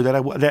else is there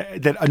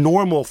that a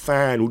normal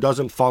fan who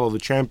doesn't follow the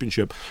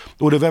Championship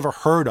would have ever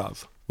heard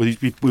of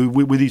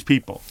with these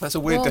people. That's a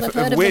weird, Well, they've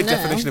heard of weird them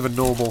now. definition of a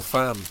normal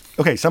fan.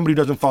 Okay, somebody who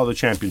doesn't follow the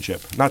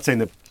Championship. Not saying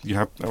that you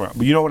have, but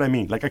you know what I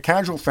mean. Like a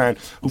casual fan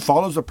who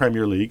follows the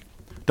Premier League,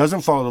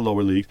 doesn't follow the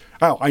lower league.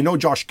 Oh, I know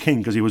Josh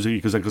King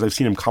because I've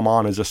seen him come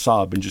on as a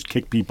sub and just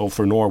kick people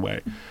for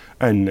Norway.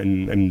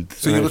 And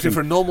So you're looking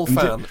for a normal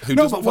fan who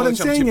doesn't follow the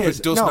Championship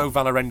but does know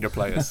Valorenda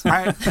players.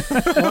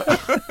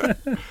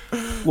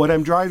 What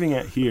I'm driving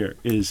at here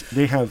is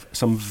they have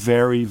some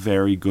very,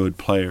 very good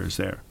players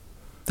there.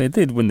 They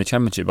did win the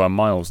championship by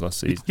miles last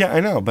season. Yeah,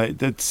 I know, but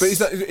that's. But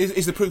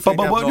is the proof?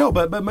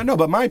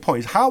 But my point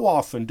is, how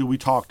often do we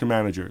talk to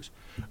managers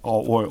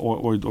or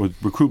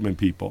recruitment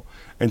people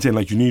and saying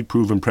like, you need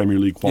proven Premier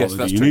League quality, Yes,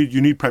 that's true.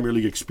 you need Premier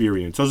League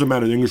experience. Doesn't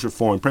matter the English or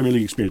foreign, Premier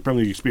League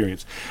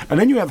experience. And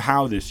then you have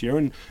Howe this year,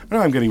 and I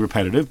know I'm getting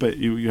repetitive, but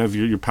you have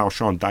your pal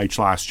Sean Dyche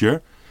last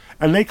year,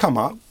 and they come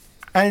up.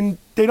 And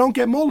they don't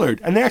get mullered.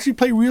 And they actually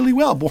play really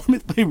well.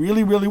 Bournemouth play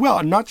really, really well.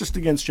 And not just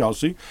against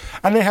Chelsea.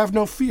 And they have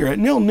no fear. At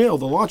 0-0,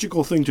 the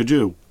logical thing to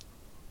do,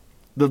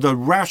 the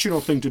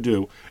rational thing to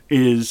do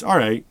is, all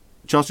right,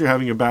 Chelsea are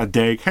having a bad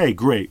day. Hey,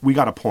 great, we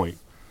got a point.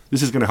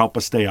 This is going to help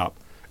us stay up.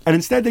 And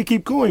instead they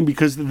keep going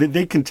because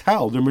they can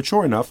tell, they're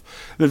mature enough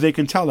that they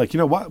can tell, like, you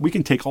know what, we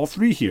can take all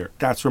three here.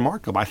 That's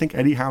remarkable. I think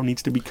Eddie Howe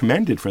needs to be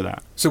commended for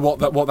that. So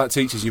what that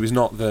teaches you is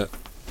not that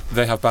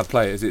they have bad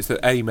players. It's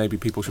that A, maybe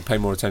people should pay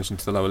more attention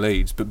to the lower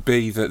leagues, but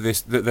B,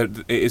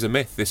 that it is a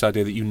myth. This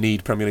idea that you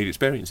need Premier League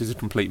experience is a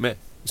complete myth.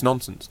 It's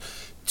nonsense.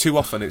 Too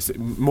often, it's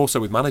more so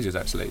with managers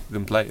actually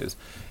than players.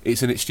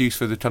 It's an excuse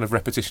for the kind of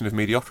repetition of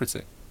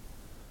mediocrity.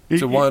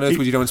 So why on earth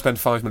would you go and spend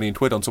 £5 million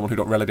on someone who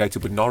got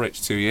relegated with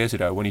Norwich 2 years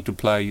ago when you could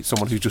play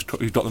someone who's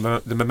got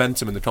the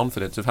momentum and the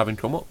confidence of having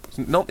come up?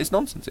 It's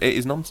nonsense. It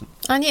is nonsense.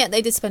 And yet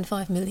they did spend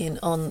 $5 million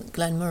on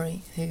Glenn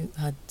Murray, who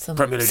had some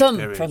Premier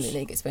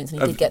League experience,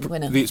 and he did get the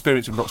winner. The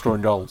experience of not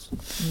scoring goals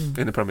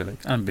in the Premier League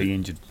And being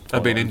injured.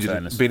 and being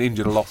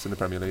injured a lot in the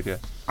Premier League. Yeah,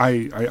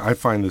 I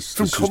find this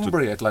from this just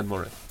Cumbria, Glenn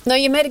Murray. No,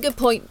 you made a good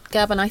point,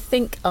 Gavin. I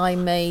think I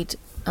made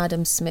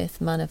Adam Smith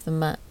man of the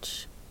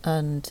match,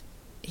 and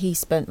he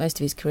spent most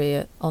of his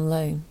career on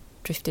loan,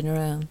 drifting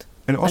around.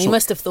 And he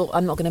must have thought,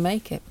 I'm not going to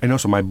make it. And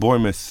also, my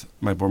Bournemouth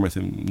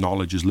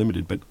knowledge is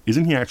limited, but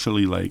isn't he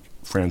actually like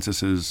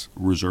Francis's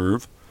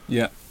reserve?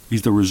 Yeah.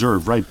 He's the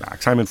reserve right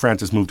back. Simon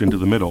Francis moved into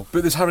the middle.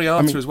 But there's Harry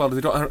Arter as well.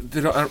 Did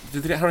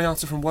they get Harry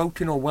Arter from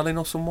Woking or Welling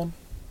or someone?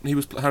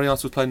 Harry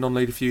Arter was playing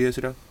non-league a few years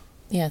ago.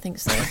 Yeah, I think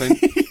so.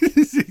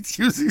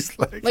 He's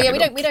like, Well,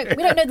 yeah, we don't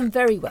know them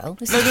very well.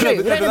 This is true.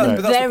 We don't know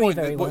them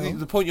very well.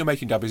 The point you're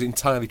making, Dab, is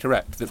entirely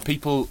correct. That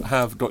people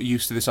have got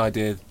used to this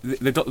idea.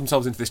 They've got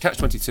themselves into this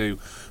catch-22,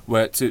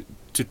 where to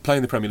play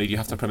in the Premier League, you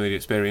have to have Premier League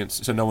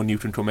experience, so no one new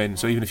can come in.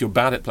 So even if you're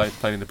bad at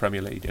playing in the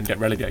Premier League and get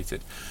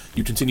relegated,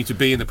 you continue to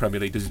be in the Premier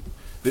League.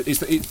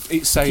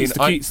 It's saying...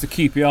 It's the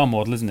QPR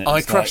model, isn't it?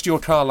 I crashed your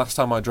car last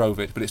time I drove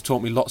it, but it's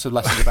taught me lots of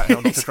lessons about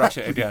how not to crash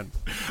it again.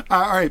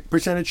 All right,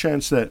 percentage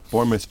chance that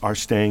Bournemouth are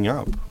staying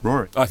up.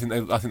 Rory. I think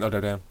they'll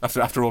go down.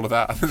 After all of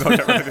that, I think they'll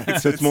get relegated.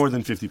 So it's more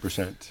than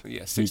 50%.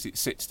 Yeah,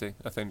 60,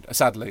 I think.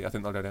 Sadly, I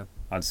think they'll go down.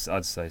 I'd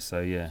say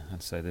so, yeah.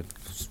 I'd say they've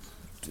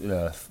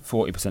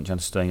 40% chance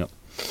of staying up.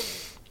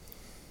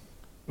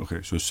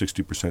 Okay, so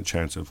 60%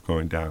 chance of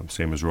going down,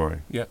 same as Rory.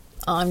 Yeah.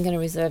 I'm going to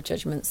reserve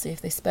judgment, see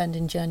if they spend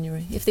in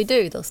January. If they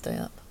do, they'll stay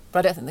up. But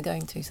I don't think they're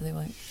going to, so they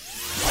won't.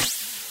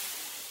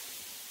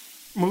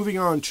 Moving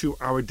on to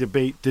our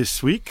debate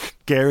this week,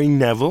 Gary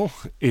Neville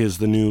is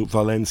the new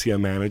Valencia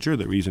manager.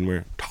 The reason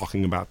we're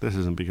talking about this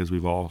isn't because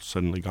we've all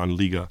suddenly gone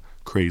Liga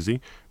crazy,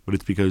 but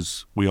it's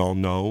because we all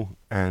know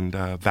and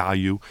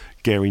value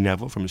Gary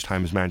Neville from his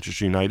time as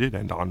Manchester United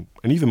and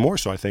even more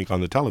so, I think,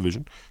 on the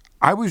television.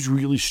 I was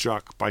really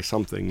struck by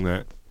something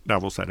that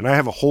Neville said, and I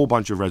have a whole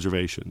bunch of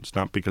reservations,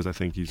 not because I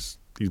think he's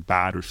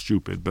bad or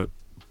stupid, but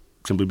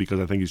simply because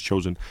I think he's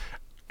chosen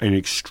an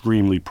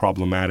extremely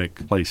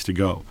problematic place to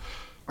go.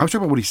 I was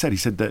talking about what he said. He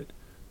said that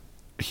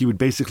he would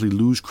basically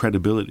lose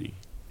credibility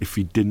if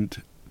he didn't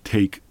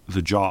take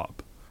the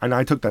job. And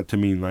I took that to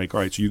mean like,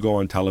 all right, so you go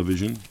on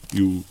television,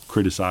 you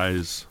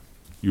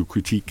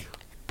critique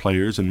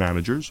players and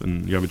managers,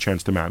 and you have a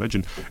chance to manage.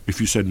 And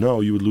if you said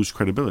no, you would lose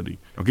credibility.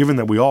 Now, given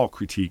that we all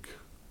critique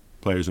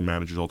players and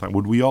managers all the time,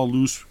 would we all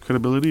lose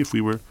credibility if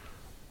we were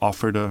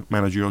offered a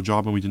managerial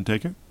job and we didn't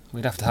take it?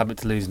 We'd have to have it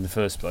to lose in the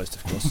first place,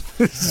 of course.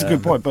 This is a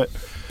good point, but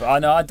I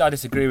know I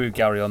disagree with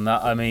Gary on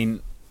that. I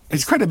mean,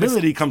 his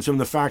credibility comes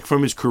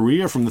from his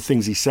career, from the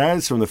things he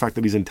says, from the fact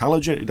that he's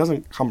intelligent. It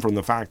doesn't come from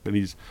the fact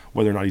that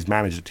whether or not he's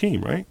managed a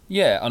team, right?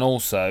 Yeah, and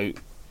also,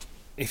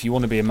 if you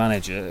want to be a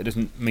manager, it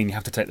doesn't mean you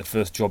have to take the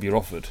first job you're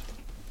offered.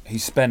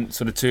 He's spent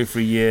sort of 2 or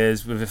 3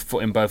 years with a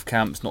foot in both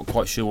camps, not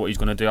quite sure what he's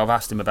going to do. I've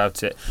asked him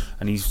about it,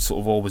 and he's sort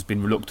of always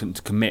been reluctant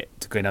to commit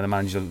to going down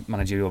the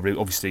managerial route.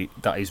 Obviously,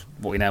 that is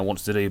what he now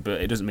wants to do,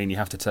 but it doesn't mean you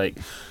have to take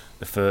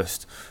the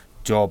first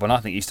job. And I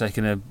think he's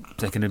taken a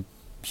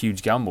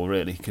huge gamble,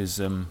 really, because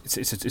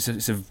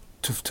it's a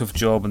tough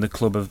job, and the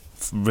club have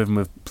riven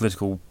with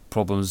political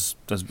problems,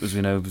 as we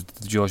know, with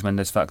the George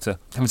Mendes factor.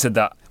 Having said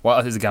that, while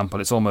that is a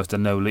gamble, it's almost a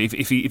no leave.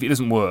 If it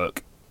doesn't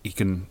work, he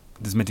can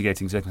there's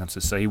mitigating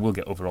circumstances, so he will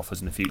get other offers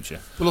in the future.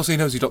 Well, also he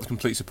knows he's got the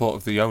complete support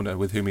of the owner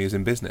with whom he is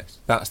in business.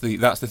 That's the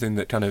thing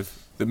that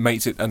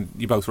makes it, and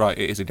you're both right,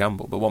 it is a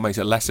gamble, but what makes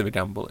it less of a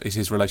gamble is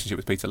his relationship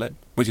with Peter Lim,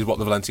 which is what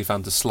the Valencia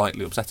fans are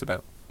slightly upset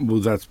about. Well,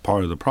 that's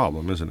part of the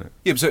problem, isn't it?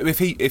 Yeah, so if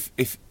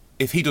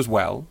he does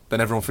well,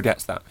 then everyone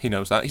forgets that. He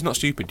knows that. He's not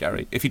stupid,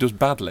 Gary. If he does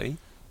badly,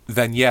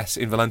 then yes,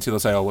 in Valencia they'll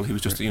say, oh, well, he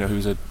was just, he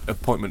was an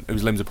appointment, it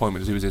was Lim's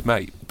appointment as he was his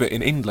mate. But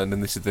in England,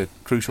 and this is the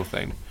crucial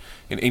thing,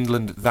 in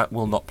England that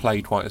will not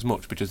play quite as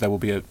much because he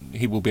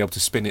will be able to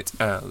spin it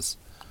as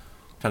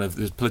kind of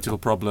there's political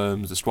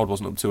problems, the squad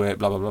wasn't up to it,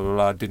 blah blah blah blah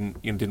blah,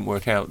 didn't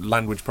work out,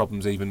 language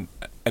problems even,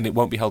 and it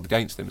won't be held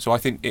against him. So I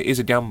think it is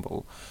a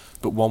gamble,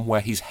 but one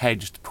where he's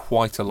hedged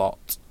quite a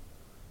lot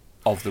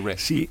of the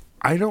risk. See,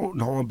 I don't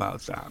know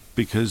about that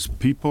because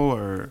people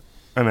are,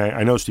 and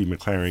I know Steve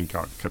McLaren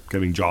kept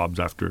getting jobs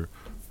after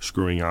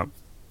screwing up,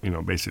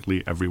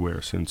 basically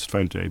everywhere since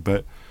Twente,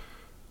 but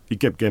he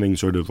kept getting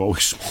sort of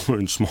always smaller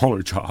and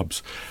smaller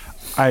jobs.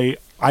 I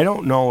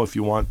don't know if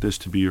you want this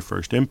to be your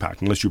first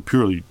impact, unless you're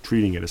purely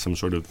treating it as some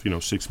sort of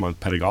 6-month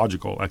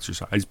pedagogical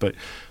exercise. But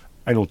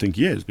I don't think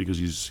he is, because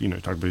he's talking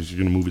about he's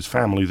going to move his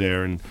family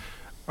there, and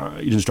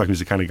he doesn't strike me as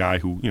the kind of guy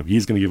who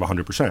he's going to give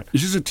 100%.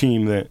 This is a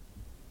team that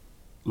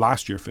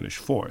last year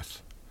finished 4th.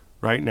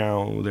 Right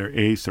now they're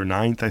 8th or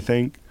 9th, I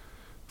think.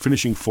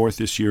 Finishing 4th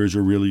this year is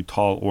a really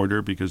tall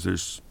order because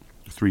there's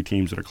 3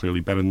 teams that are clearly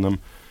better than them.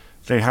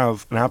 They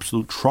have an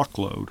absolute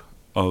truckload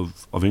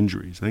of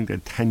injuries. I think they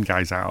had 10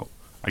 guys out,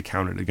 I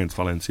counted, against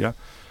Valencia.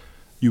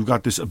 You've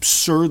got this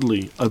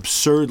absurdly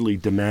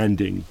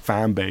demanding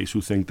fan base who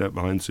think that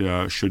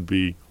Valencia should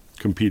be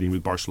competing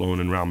with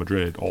Barcelona and Real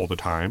Madrid all the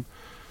time.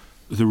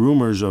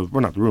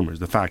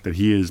 The fact that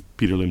he is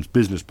Peter Lim's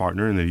business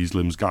partner and that he's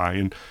Lim's guy.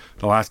 And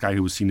the last guy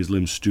who was seen as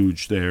Lim's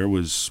stooge there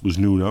was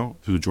Nuno,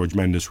 through the George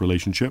Mendes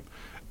relationship.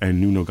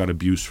 And Nuno got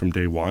abused from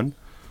day one.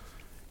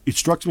 It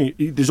struck me,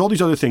 there's all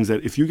these other things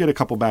that if you get a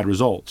couple bad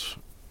results,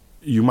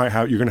 you're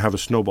going to have a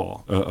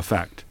snowball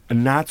effect.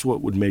 And that's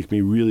what would make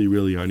me really,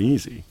 really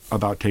uneasy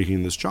about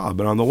taking this job.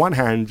 But on the one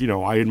hand,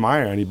 I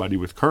admire anybody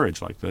with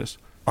courage like this.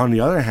 On the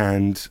other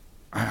hand,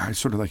 I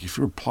sort of like, if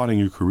you were plotting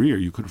your career,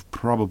 you could have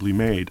probably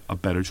made a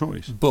better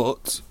choice.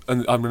 But,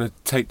 and I'm going to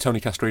take Tony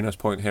Castrino's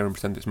point here and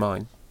pretend it's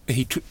mine,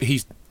 he put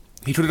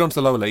it onto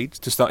the lower leagues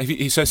to start.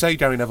 So say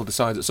Gary Neville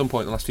decides at some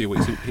point in the last few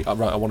weeks, right, I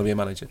want to be a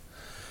manager.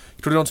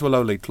 He put it onto a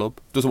low league club,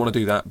 doesn't want to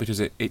do that because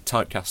it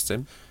typecasts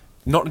him.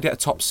 Not to get a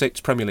top 6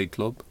 Premier League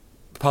club,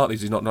 partly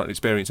he's not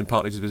experienced and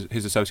partly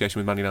his association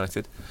with Man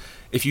United.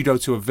 If you go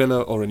to a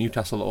Villa or a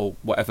Newcastle or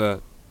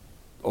whatever,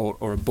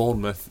 or a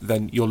Bournemouth,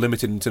 then you're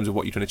limited in terms of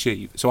what you can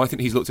achieve. So I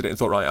think he's looked at it and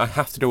thought, right, I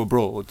have to go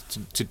abroad to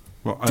dip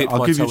I'll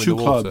my give toe you in 2 the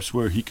water. clubs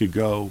where he could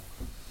go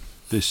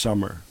this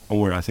summer and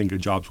where I think the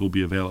jobs will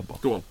be available.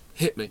 Go on,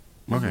 hit me.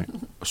 Okay.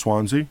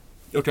 Swansea.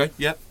 Okay,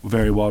 yeah.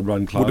 Very well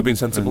run club. Would have been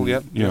sensible,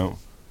 and, yeah.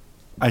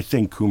 I don't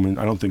think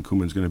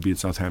Koeman's going to be at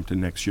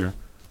Southampton next year.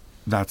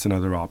 That's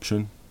another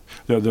option.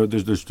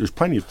 There's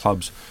plenty of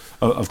clubs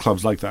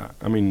like that.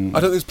 I mean, I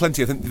don't think there's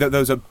plenty. I think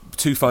those are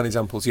 2 fine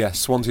examples. Yes,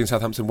 Swansea and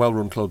Southampton,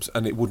 well-run clubs,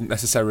 and it wouldn't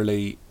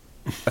necessarily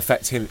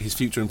affect his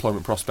future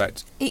employment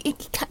prospect. He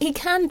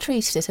can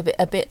treat it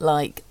a bit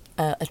like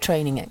a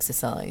training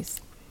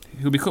exercise.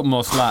 He'll be cut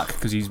more slack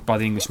because he's by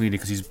the English media,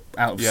 because he's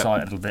out of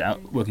sight a little bit,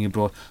 out working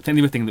abroad. I think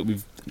the other thing that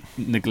we've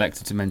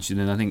neglected to mention,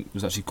 and I think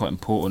was actually quite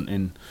important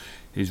in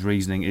his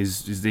reasoning,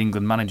 is the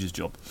England manager's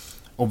job.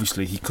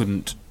 Obviously, he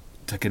couldn't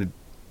take a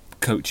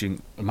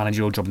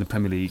managerial job in the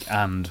Premier League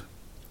and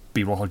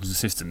be Roy Hodgson's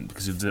assistant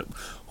because of the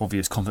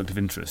obvious conflict of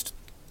interest.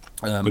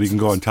 But he can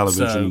go on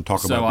television and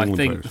talk about England So I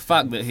think players. the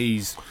fact that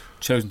he's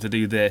chosen to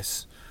do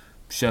this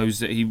shows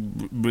that he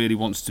really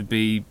wants to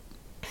be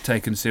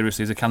taken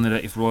seriously as a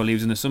candidate if Roy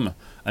leaves in the summer.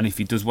 And if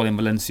he does well in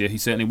Valencia, he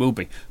certainly will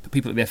be. The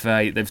people at the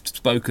FA, they've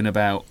spoken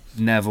about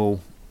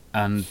Neville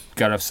and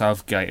Gareth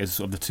Southgate as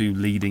sort of the 2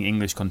 leading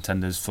English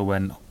contenders for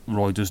when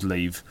Roy does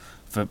leave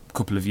for a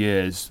couple of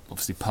years.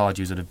 Obviously,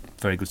 Pardew's had a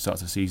very good start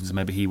to the season, so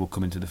maybe he will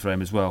come into the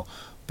frame as well.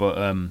 But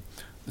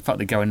the fact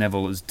that Gary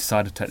Neville has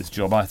decided to take this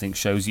job, I think,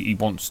 shows he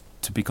wants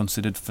to be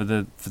considered for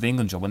the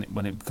England job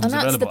when it becomes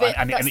available.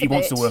 And he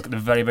wants to work at the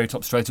very, very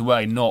top straight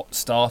away, not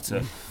start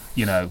at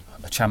a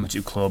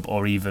championship club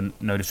or even,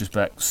 no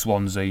disrespect,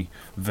 Swansea,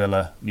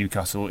 Villa,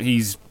 Newcastle.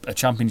 He's a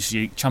Champions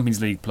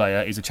League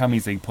player. He's a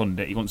Champions League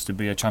pundit. He wants to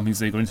be a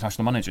Champions League or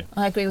international manager.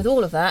 I agree with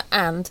all of that,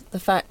 and the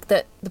fact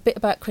that the bit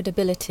about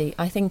credibility,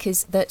 I think,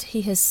 is that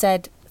he has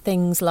said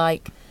things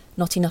like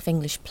not enough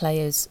English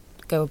players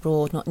go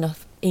abroad, not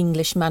enough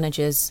English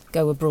managers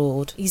go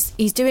abroad.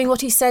 He's doing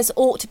what he says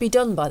ought to be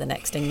done by the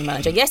next England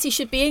manager. Yes, he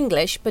should be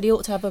English, but he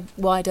ought to have a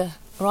wider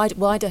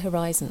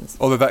horizons.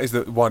 Although that is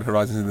the wider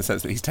horizons in the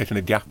sense that he's taken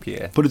a gap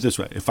year. Put it this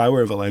way, if I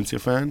were a Valencia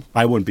fan,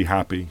 I wouldn't be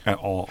happy at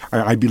all.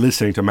 I'd be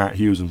listening to Matt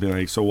Hughes and be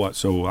like, so what?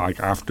 So like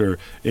after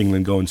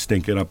England go and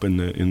stink it up in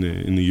the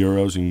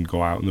Euros and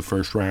go out in the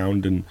first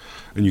round and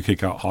you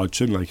kick out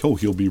Hodgson, like, oh,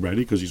 he'll be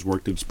ready because he's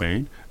worked in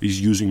Spain. He's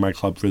using my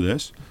club for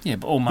this. Yeah,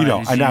 but all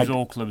managers use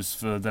all clubs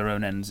for their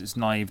own ends. It's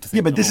naive to think.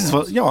 Yeah, but this is,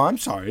 I'm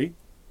sorry.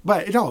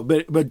 But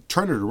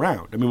turn it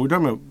around. I mean, we're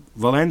talking about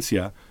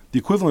Valencia, the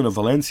equivalent of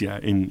Valencia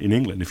in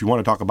England. If you want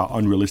to talk about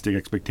unrealistic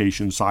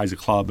expectations, size of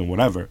club, and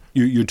whatever,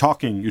 you're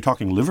talking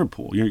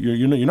Liverpool.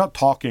 You're not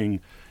talking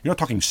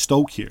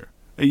Stoke here.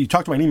 You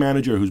talk to any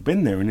manager who's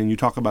been there, and then you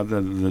talk about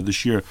the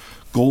sheer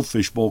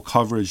goldfish bowl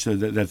coverage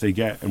that they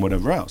get and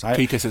whatever else.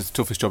 Peter says the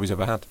toughest job he's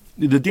ever had.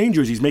 The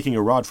danger is he's making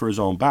a rod for his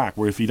own back,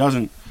 where if he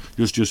doesn't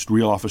just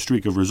reel off a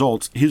streak of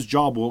results, his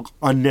job will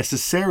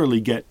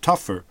unnecessarily get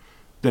tougher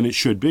than it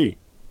should be.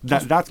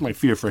 That's my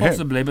fear for him.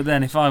 Possibly, but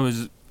then if I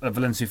was a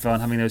Valencia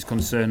fan having those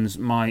concerns,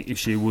 my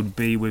issue would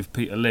be with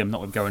Peter Lim, not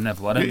with Gary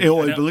Neville.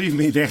 Believe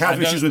me, they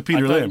have issues with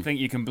Peter Lim. I don't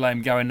think you can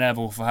blame Gary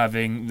Neville for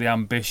having the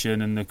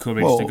ambition and the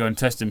courage to go and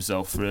test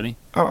himself, really.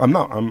 I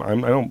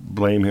don't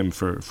blame him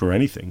for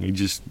anything. He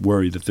just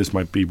worried that this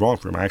might be wrong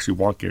for him. I actually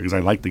want Gary because I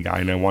like the guy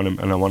and I want him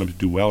to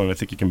do well, and I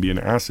think he can be an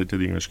asset to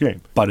the English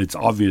game. But it's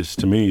obvious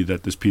to me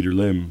that this Peter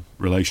Lim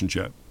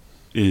relationship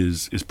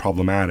is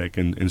problematic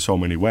in so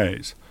many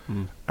ways.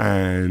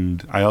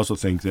 And I also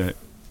think that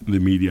the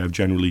media have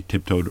generally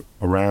tiptoed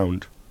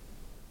around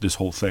this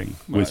whole thing.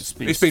 It's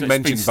been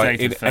mentioned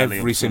in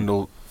every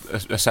single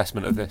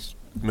assessment of this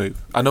move.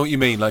 I know what you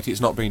mean. Like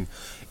there's not been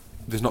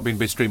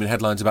big streaming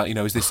headlines about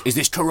is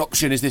this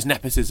corruption, is this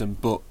nepotism,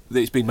 but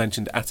it's been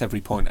mentioned at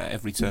every point, at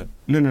every turn.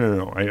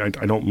 No. I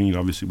don't mean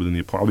obviously within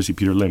the obviously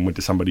Peter Lim went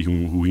to somebody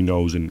who he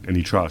knows and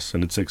he trusts,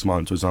 and it's 6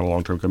 months, so it's not a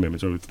long-term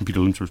commitment. So from Peter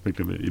Lim's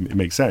perspective, it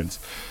makes sense.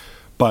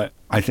 But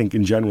I think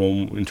in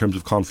general, in terms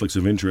of conflicts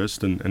of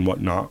interest and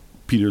whatnot,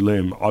 Peter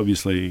Lim,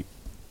 obviously,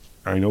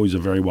 I know he's a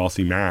very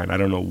wealthy man. I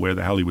don't know where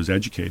the hell he was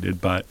educated,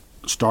 but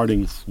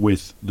starting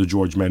with the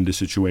George Mendes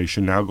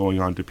situation, now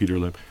going on to Peter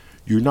Lim,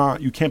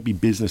 you can't be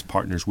business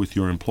partners with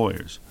your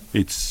employers.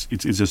 It's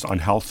just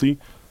unhealthy.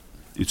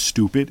 It's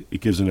stupid. It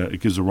gives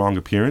a wrong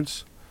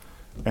appearance.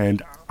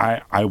 And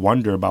I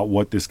wonder about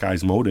what this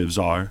guy's motives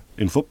are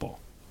in football,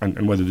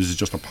 and whether this is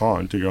just a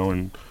pawn to go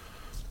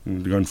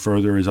and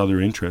further his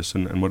other interests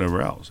and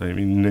whatever else. I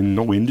mean, in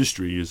no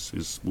industry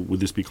would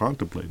this be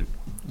contemplated.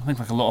 I think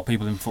like a lot of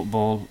people in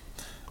football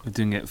are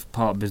doing it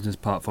part business,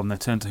 part fun. They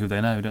turn to who they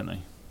know, don't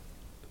they?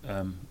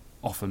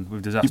 Often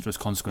with disastrous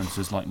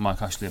consequences, like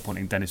Mike Ashley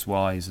appointing Dennis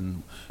Wise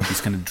and his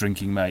kind of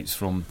drinking mates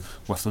from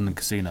West London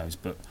casinos.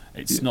 But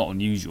it's not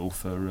unusual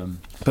for...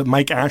 But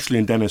Mike Ashley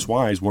and Dennis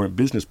Wise weren't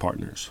business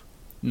partners.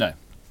 No.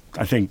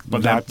 I think,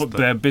 but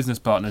they're business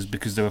partners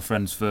because they were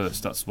friends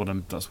first. That's what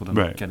I'm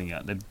right. getting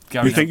at.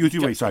 Gary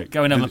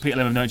Neville and Peter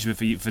Lim have known each other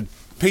for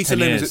Peter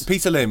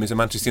Lim is a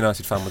Manchester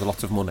United fan with a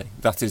lot of money.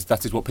 That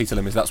is what Peter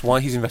Lim is. That's why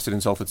he's invested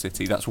in Salford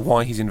City. That's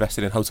why he's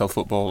invested in hotel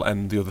football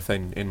and the other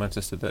thing in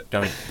Manchester that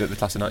the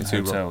class of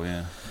 '92 run.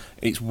 Yeah.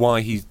 It's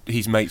why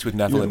he's mates with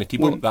Neville and Nicky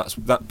Butt.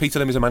 That Peter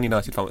Lim is a Man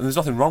United fan, and there's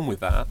nothing wrong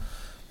with that.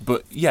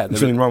 But yeah,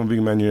 there's nothing wrong with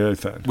being a Man United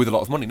fan with a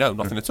lot of money. No,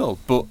 nothing at all.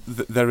 But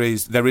there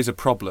is a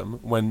problem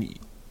when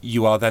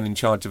you are then in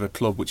charge of a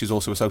club which is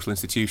also a social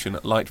institution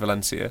like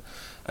Valencia,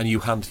 and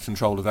you hand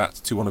control of that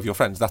to one of your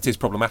friends. That is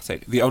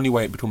problematic. The only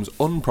way it becomes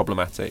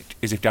unproblematic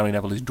is if Gary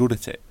Neville is good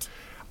at it.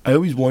 I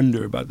always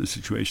wonder about the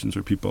situations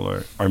where people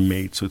are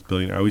mates with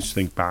billionaires. I always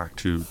think back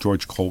to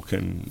George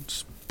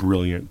Colkin's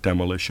brilliant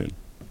demolition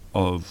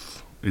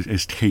of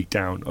his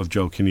takedown of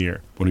Joe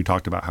Kinnear, when he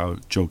talked about how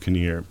Joe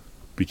Kinnear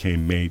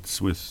became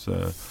mates with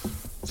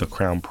the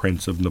Crown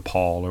Prince of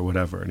Nepal or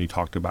whatever, and he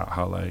talked about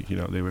how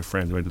they were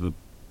friends, went to the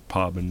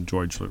pub, and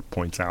George sort of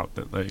points out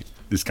that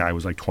this guy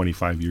was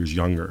 25 years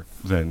younger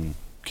than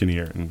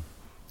Kinnear, and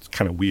it's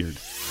kind of weird.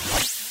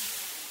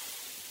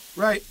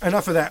 Right,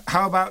 enough of that.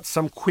 How about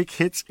some quick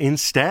hits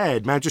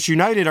instead? Manchester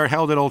United are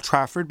held at Old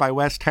Trafford by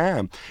West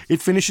Ham. It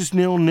finishes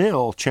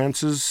 0-0,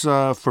 chances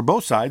for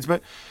both sides,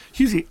 but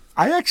Hughesy,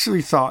 I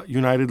actually thought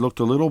United looked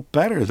a little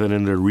better than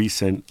in their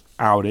recent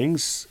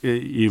outings,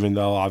 even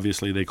though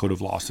obviously they could have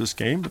lost this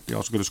game, but they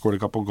also could have scored a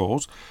couple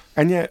goals.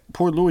 And yet,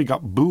 poor Louis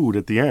got booed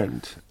at the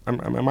end.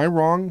 Am I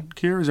wrong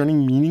here? Is there any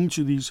meaning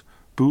to these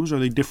boos? Are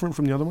they different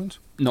from the other ones?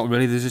 Not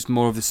really. There's just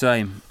more of the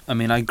same. I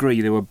mean, I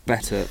agree they were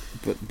better,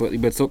 but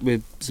it's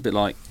a bit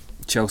like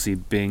Chelsea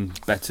being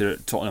better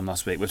at Tottenham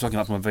last week. We're talking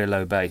about from a very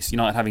low base.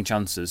 United having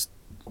chances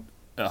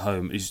at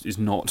home is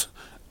not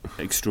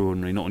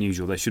extraordinary, not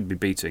unusual. They should be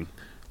beating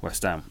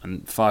West Ham,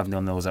 and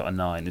 5-0 out of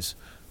 9 is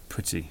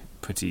pretty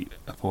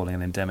appalling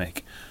and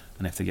endemic.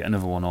 And if they get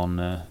another one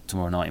on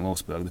tomorrow night in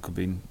Wolfsburg, they could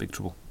be in big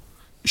trouble.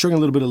 Showing a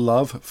little bit of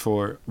love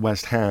for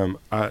West Ham,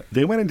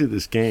 they went into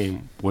this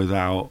game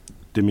without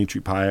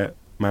Dimitri Payet,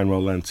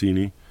 Manuel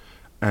Lanzini,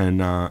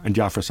 and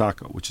Diafra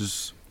Sakho, which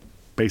is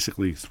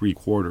basically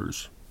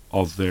 3/4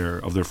 of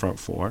their front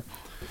four.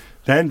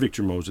 Then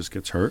Victor Moses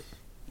gets hurt.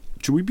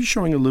 Should we be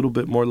showing a little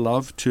bit more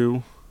love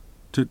to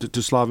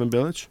Slaven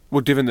Bilic?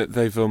 Well, given that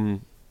they've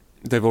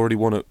already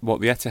won at the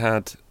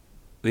Etihad,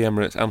 the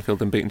Emirates,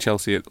 Anfield, and beaten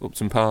Chelsea at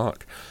Upton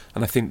Park,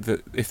 and I think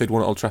that if they'd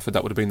won at Old Trafford,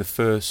 that would have been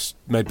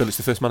made Bilic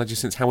the first manager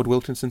since Howard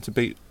Wilkinson to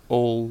beat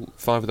all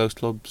 5 of those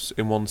clubs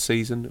in one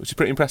season, which is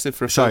pretty impressive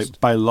for a first.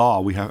 By law,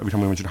 every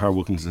time we mention Howard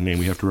Wilkinson's name,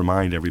 we have to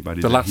remind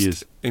everybody the that last he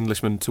is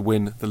Englishman to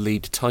win the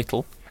league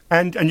title.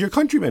 And your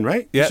countryman,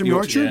 right? Yeah, from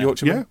Yorkshire?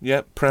 Yorkshireman.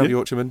 Yeah, proud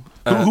Yorkshireman.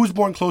 Who's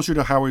born closer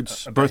to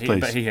Howard's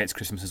birthplace? But he hates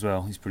Christmas as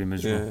well. He's pretty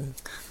miserable. Yeah.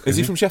 Is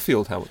he from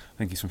Sheffield, Howard? I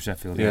think he's from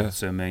Sheffield, yeah.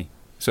 So me.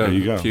 So there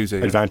you go.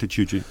 Hughesy, Advantage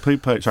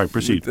Hughesy. Sorry,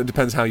 proceed. It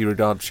depends how you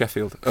regard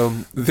Sheffield.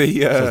 Says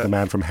the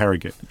man from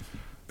Harrogate.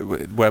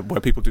 Where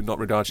people do not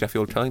regard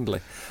Sheffield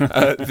kindly.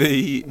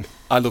 I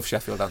love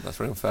Sheffield, that's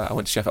very unfair. I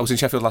went to Sheffield. I was in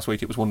Sheffield last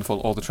week, it was wonderful,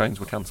 all the trains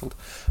were cancelled.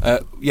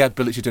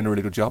 Bilic, you're doing a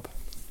really good job.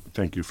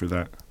 Thank you for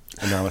that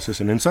analysis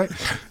and insight.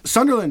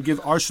 Sunderland give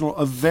Arsenal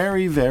a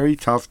very, very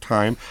tough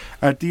time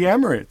at the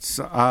Emirates,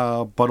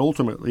 but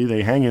ultimately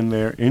they hang in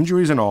there,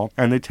 injuries and all,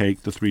 and they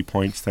take the 3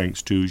 points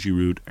thanks to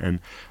Giroud and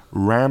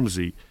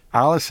Ramsey.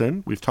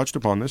 Alison, we've touched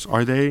upon this.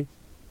 Are they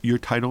your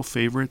title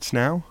favourites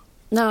now?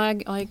 No,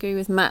 I agree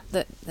with Matt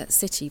that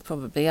City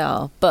probably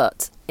are.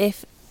 But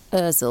if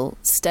Ozil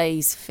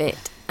stays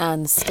fit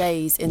and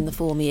stays in the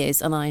form he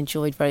is, and I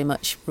enjoyed very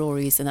much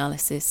Rory's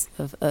analysis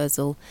of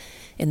Ozil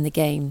in the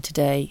game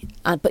today,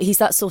 but he's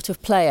that sort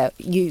of player,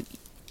 you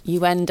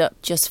end up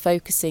just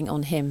focusing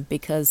on him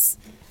because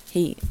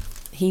he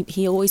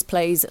always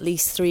plays at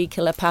least 3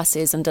 killer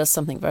passes and does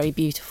something very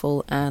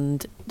beautiful,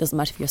 and doesn't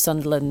matter if you're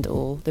Sunderland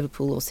or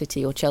Liverpool or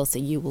City or Chelsea,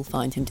 you will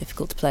find him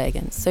difficult to play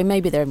against. So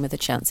maybe they're in with a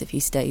chance if he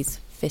stays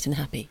fit and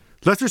happy.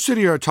 Leicester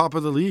City are top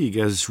of the league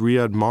as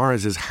Riyad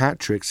Mahrez's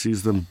hat-trick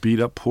sees them beat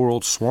up poor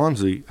old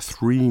Swansea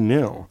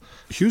 3-0.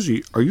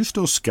 Hughesy, are you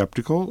still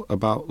sceptical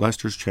about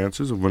Leicester's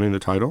chances of winning the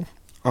title?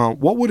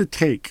 What would it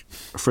take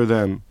for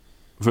them?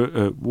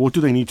 What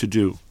do they need to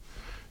do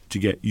to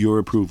get your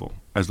approval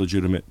as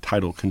legitimate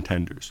title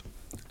contenders?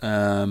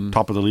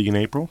 Top of the league in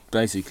April?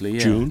 Basically, yeah.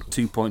 June?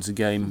 2 points a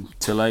game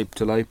till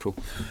April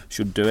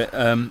should do it.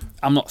 I'm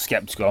not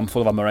sceptical. I'm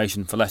full of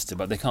admiration for Leicester,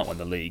 but they can't win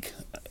the league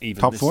even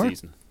top this 4?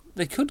 Season.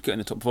 They could get in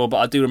the top 4, but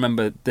I do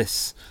remember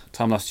this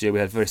time last year we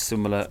had a very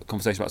similar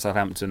conversation about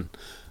Southampton,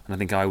 and I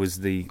think I was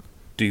the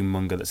doom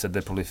monger that said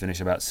they'd probably finish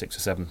about 6th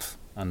or 7th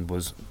and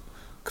was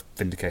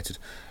vindicated.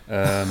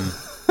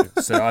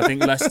 So I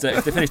think Leicester,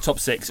 if they finish top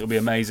 6, it'll be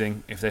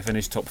amazing. If they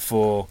finish top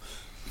 4,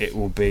 it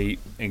will be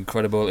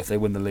incredible. If they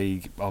win the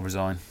league, I'll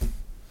resign.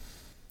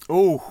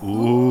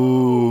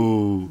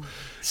 Ooh.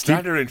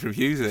 Staggering from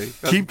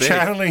Hughesy. Keep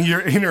channeling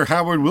your inner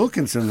Howard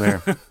Wilkinson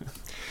there.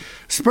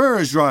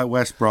 Spurs draw at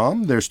West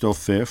Brom. They're still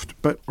 5th.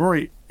 But,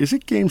 Rory, is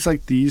it games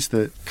like these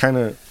that kind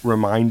of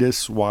remind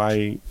us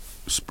why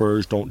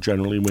Spurs don't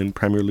generally win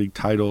Premier League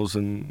titles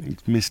and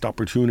missed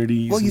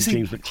opportunities? Well, and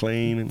James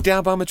McClean. And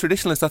I'm a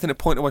traditionalist. I think a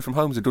point away from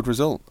home is a good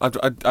result.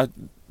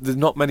 There's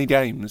not many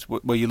games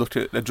where you look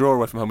at a draw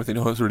away from home and think,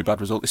 it's a really bad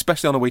result,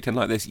 especially on a weekend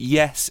like this.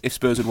 Yes, if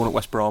Spurs had won at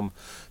West Brom,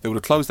 they would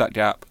have closed that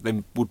gap.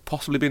 They would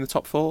possibly be in the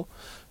top 4.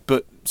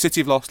 But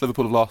City have lost,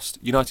 Liverpool have lost,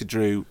 United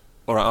drew,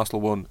 or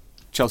Arsenal won,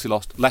 Chelsea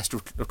lost, Leicester,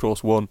 of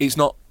course, won. It's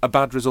not a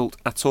bad result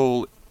at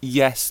all.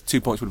 Yes,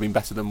 2 points would have been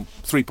better than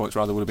 3 points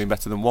rather would have been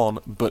better than 1,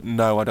 but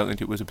no, I don't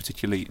think it was a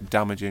particularly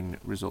damaging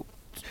result.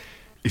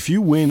 If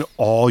you win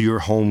all your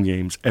home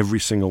games, every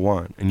single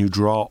one, and you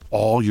draw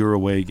all your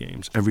away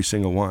games, every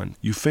single one,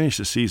 you finish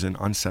the season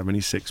on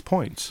 76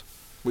 points.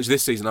 Which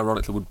this season,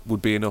 ironically,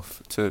 would be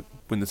enough to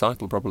win the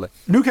title, probably.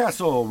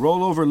 Newcastle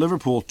roll over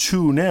Liverpool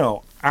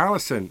 2-0.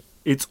 Alison,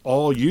 it's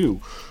all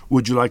you.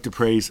 Would you like to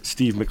praise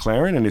Steve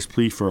McLaren and his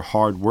plea for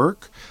hard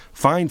work,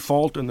 find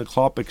fault in the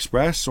Klopp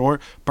Express, or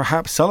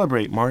perhaps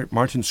celebrate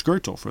Martin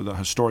Skrtel for the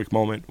historic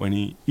moment when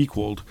he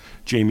equaled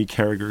Jamie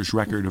Carragher's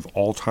record of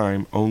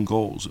all-time own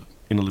goals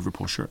in a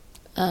Liverpool shirt?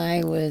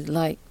 I would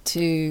like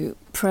to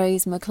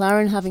praise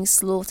McLaren having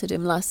slaughtered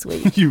him last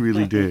week. You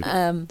really did.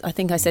 I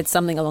think I said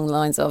something along the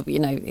lines of,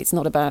 it's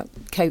not about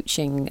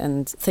coaching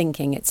and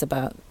thinking, it's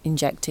about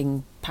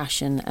injecting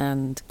passion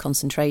and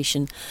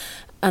concentration.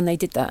 And they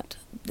did that.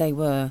 They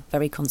were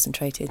very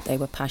concentrated, they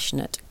were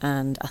passionate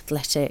and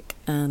athletic,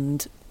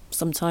 and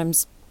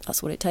sometimes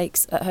that's what it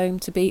takes at home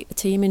to beat a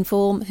team in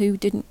form who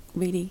didn't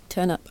really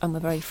turn up and were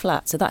very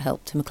flat. So that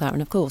helped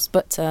McLaren, of course.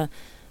 But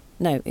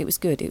no, it was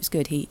good.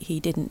 He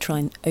didn't try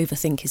and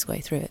overthink his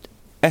way through it.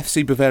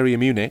 FC Bavaria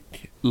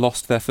Munich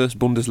lost their first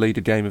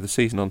Bundesliga game of the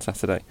season on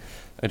Saturday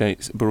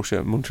against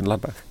Borussia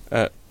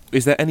Mönchengladbach.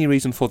 Is there any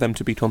reason for them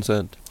to be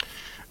concerned?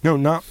 No,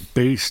 not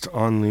based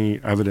on the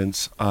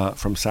evidence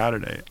from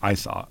Saturday, I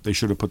thought. They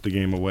should have put the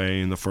game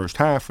away in the first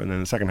half, and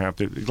then the second half.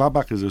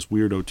 Gladbach is this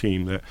weirdo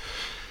team that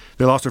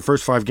they lost their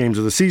first 5 games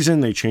of the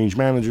season. They changed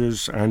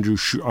managers.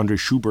 Andre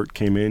Schubert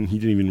came in. He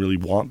didn't even really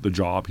want the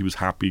job. He was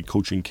happy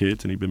coaching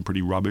kids, and he'd been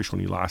pretty rubbish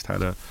when he last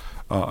had a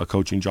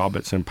coaching job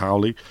at St.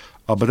 Pauli.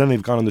 But then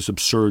they've gone on this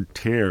absurd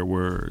tear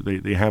where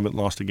they haven't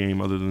lost a game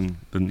other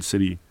than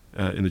City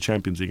in the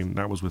Champions League, and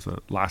that was with a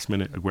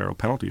last-minute Aguero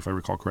penalty, if I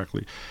recall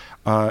correctly.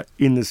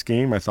 In this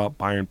game, I thought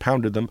Bayern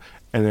pounded them,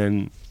 and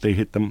then they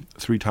hit them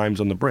 3 times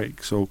on the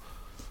break. So,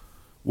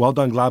 well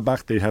done,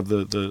 Gladbach. They have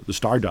the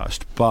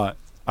stardust, but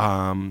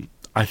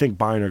I think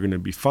Bayern are going to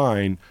be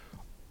fine,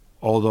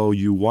 although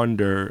you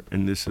wonder,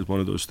 and this is one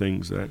of those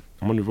things that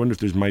I wonder if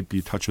there might be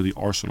a touch of the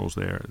Arsenals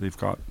there. They've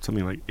got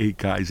something like 8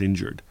 guys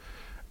injured,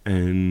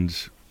 and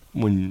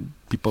when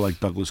people like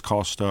Douglas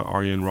Costa,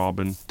 Arjen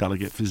Robben,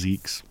 Delegate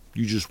Physiques,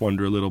 you just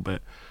wonder a little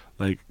bit,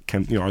 like, are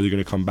they going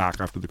to come back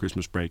after the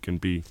Christmas break and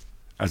be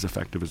as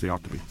effective as they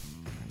ought to be?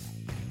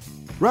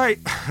 Right,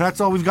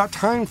 that's all we've got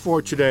time for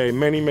today.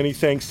 Many, many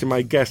thanks to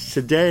my guests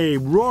today,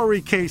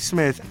 Rory K.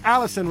 Smith,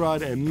 Alison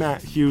Rudd, and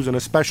Matt Hughes, and a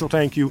special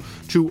thank you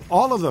to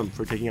all of them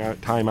for taking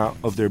time out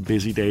of their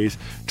busy days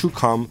to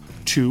come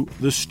to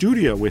the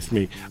studio with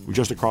me. We're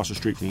just across the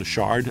street from the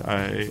Shard.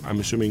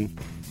 I'm assuming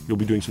you'll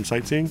be doing some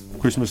sightseeing?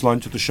 Christmas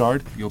lunch at the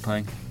Shard? You're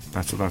paying.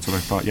 That's what I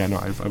thought. Yeah, no,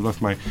 I've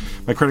left my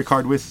credit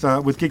card with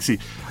Gigsy.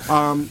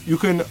 You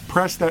can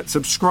press that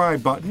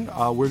subscribe button.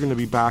 We're going to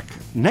be back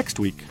next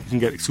week. You can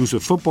get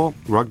exclusive football,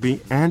 rugby,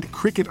 and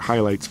cricket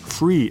highlights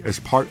free as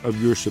part of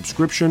your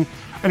subscription.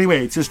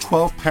 Anyway, it says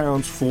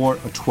 £12 for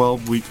a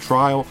 12-week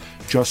trial.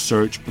 Just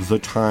search The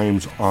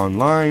Times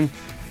online.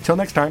 Till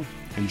next time,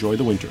 enjoy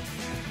the winter.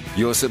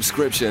 Your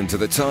subscription to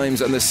The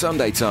Times and the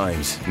Sunday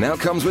Times now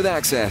comes with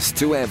access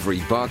to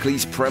every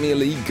Barclays Premier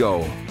League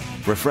goal.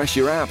 Refresh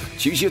your app,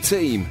 choose your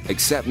team,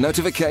 accept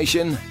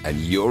notification, and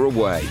you're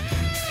away.